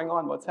 what's going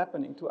on, what's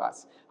happening to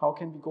us, how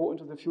can we go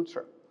into the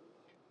future.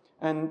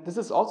 And this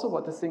is also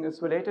what this thing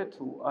is related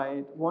to.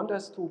 I want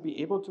us to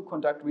be able to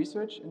conduct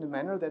research in a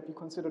manner that we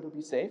consider to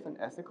be safe and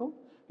ethical,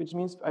 which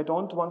means I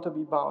don't want to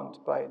be bound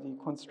by the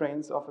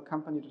constraints of a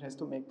company that has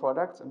to make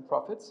products and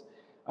profits.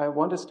 I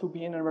want us to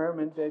be in an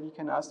environment where we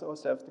can ask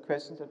ourselves the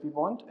questions that we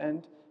want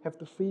and have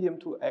the freedom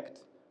to act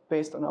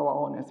based on our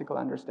own ethical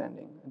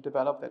understanding and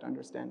develop that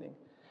understanding.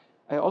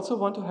 I also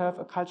want to have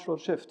a cultural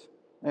shift.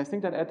 I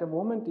think that at the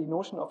moment, the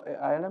notion of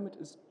AI limit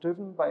is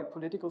driven by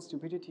political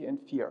stupidity and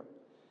fear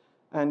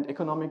and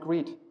economic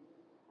greed.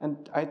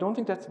 And I don't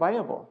think that's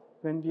viable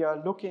when we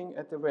are looking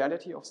at the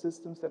reality of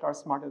systems that are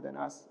smarter than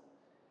us.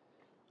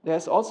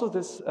 There's also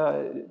this,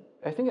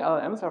 I think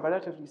LLMs are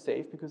relatively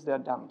safe because they're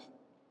dumb,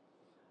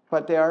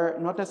 but they are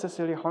not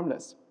necessarily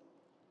harmless.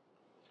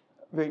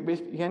 We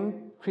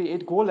can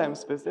create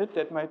golems with it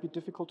that might be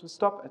difficult to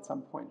stop at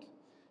some point.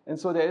 And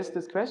so there is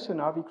this question,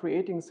 are we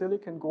creating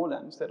silicon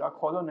golems that are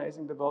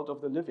colonizing the world of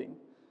the living?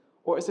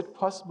 Or is it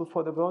possible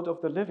for the world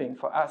of the living,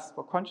 for us,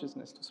 for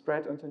consciousness, to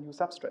spread onto new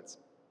substrates?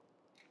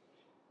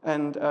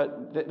 And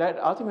that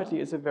ultimately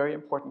is a very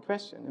important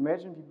question.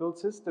 Imagine we build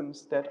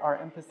systems that are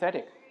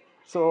empathetic.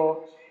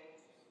 So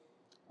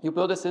you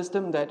build a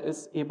system that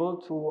is able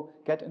to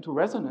get into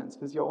resonance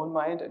with your own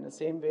mind in the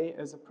same way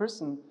as a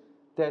person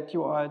that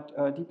you are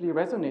deeply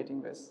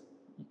resonating with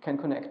can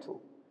connect to.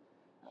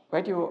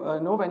 Right? You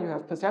know when you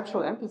have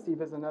perceptual empathy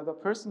with another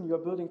person, you're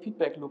building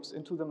feedback loops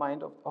into the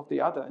mind of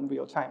the other in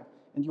real time.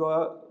 And you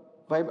are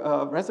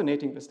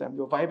resonating with them,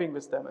 you're vibing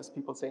with them, as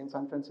people say in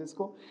San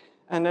Francisco.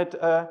 And it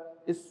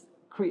is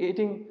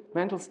creating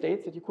mental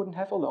states that you couldn't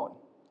have alone.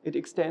 It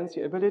extends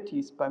your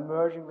abilities by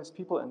merging with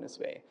people in this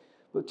way.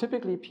 But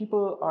typically,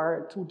 people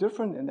are too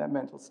different in their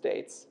mental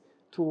states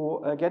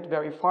to get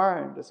very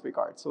far in this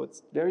regard. So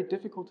it's very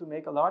difficult to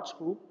make a large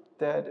group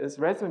that is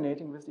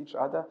resonating with each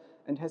other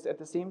and has at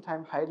the same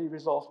time highly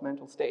resolved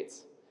mental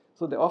states.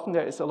 So often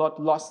there is a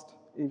lot lost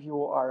if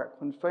you are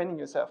confining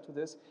yourself to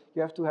this.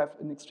 You have to have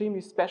an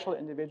extremely special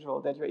individual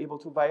that you're able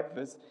to vibe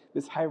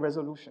with high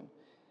resolution.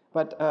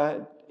 But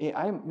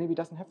AI maybe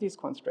doesn't have these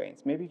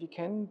constraints. Maybe we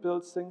can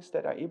build things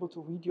that are able to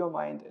read your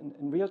mind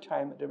in real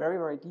time at a very,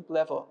 very deep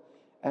level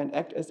and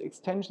act as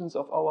extensions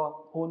of our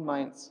own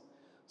minds.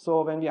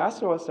 So when we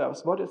ask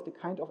ourselves, what is the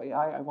kind of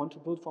AI I want to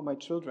build for my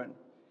children?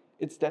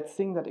 It's that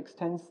thing that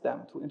extends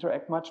them to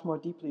interact much more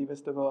deeply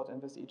with the world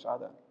and with each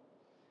other.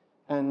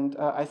 And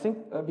I think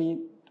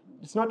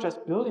it's not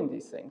just building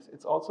these things,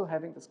 it's also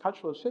having this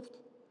cultural shift,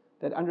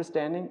 that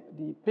understanding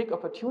the big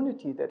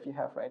opportunity that we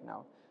have right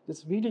now,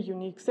 this really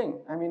unique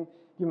thing. I mean,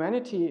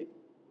 humanity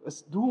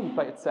is doomed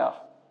by itself.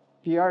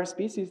 We are a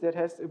species that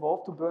has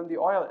evolved to burn the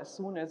oil. As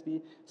soon as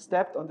we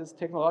stepped on this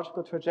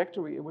technological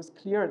trajectory, it was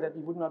clear that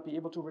we would not be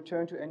able to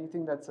return to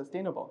anything that's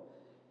sustainable.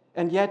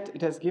 And yet,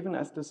 it has given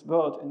us this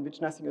world in which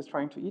nothing is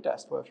trying to eat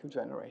us for a few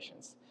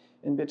generations,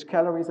 in which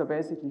calories are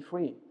basically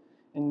free,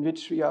 in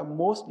which we are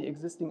mostly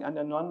existing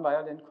under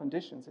non-violent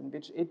conditions, in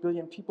which 8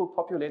 billion people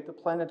populate the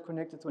planet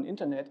connected to an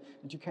internet,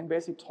 and you can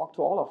basically talk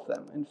to all of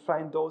them and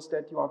find those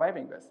that you are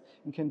vibing with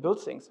and can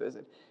build things with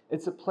it.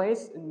 It's a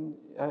place in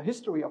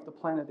history of the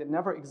planet that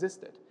never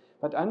existed.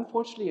 But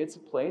unfortunately, it's a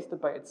place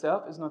that by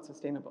itself is not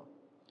sustainable.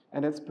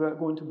 And it's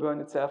going to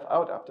burn itself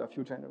out after a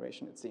few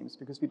generations, it seems,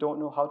 because we don't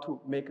know how to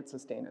make it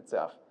sustain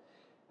itself.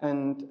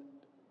 And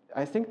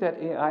I think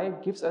that AI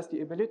gives us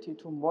the ability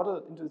to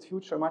model into the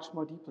future much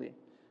more deeply.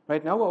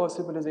 Right now, our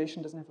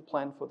civilization doesn't have a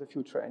plan for the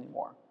future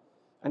anymore.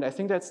 And I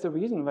think that's the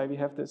reason why we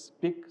have this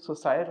big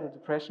societal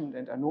depression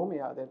and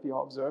anomia that we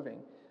are observing.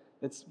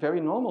 It's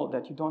very normal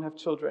that you don't have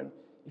children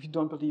if you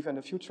don't believe in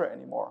the future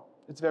anymore.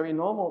 It's very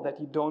normal that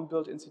you don't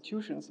build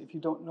institutions if you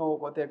don't know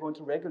what they're going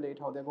to regulate,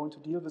 how they're going to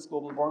deal with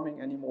global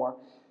warming anymore,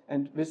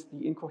 and with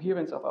the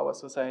incoherence of our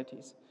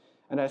societies.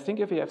 And I think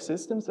if we have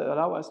systems that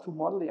allow us to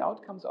model the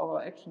outcomes of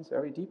our actions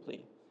very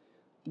deeply,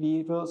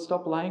 we will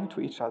stop lying to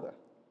each other.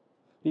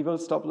 We will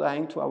stop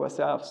lying to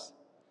ourselves.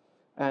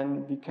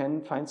 And we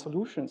can find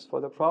solutions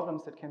for the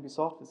problems that can be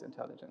solved with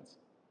intelligence.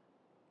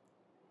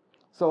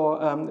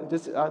 So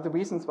these are the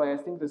reasons why I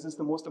think this is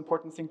the most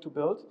important thing to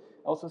build.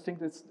 I also think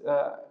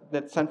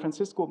that San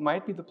Francisco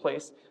might be the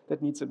place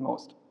that needs it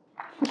most.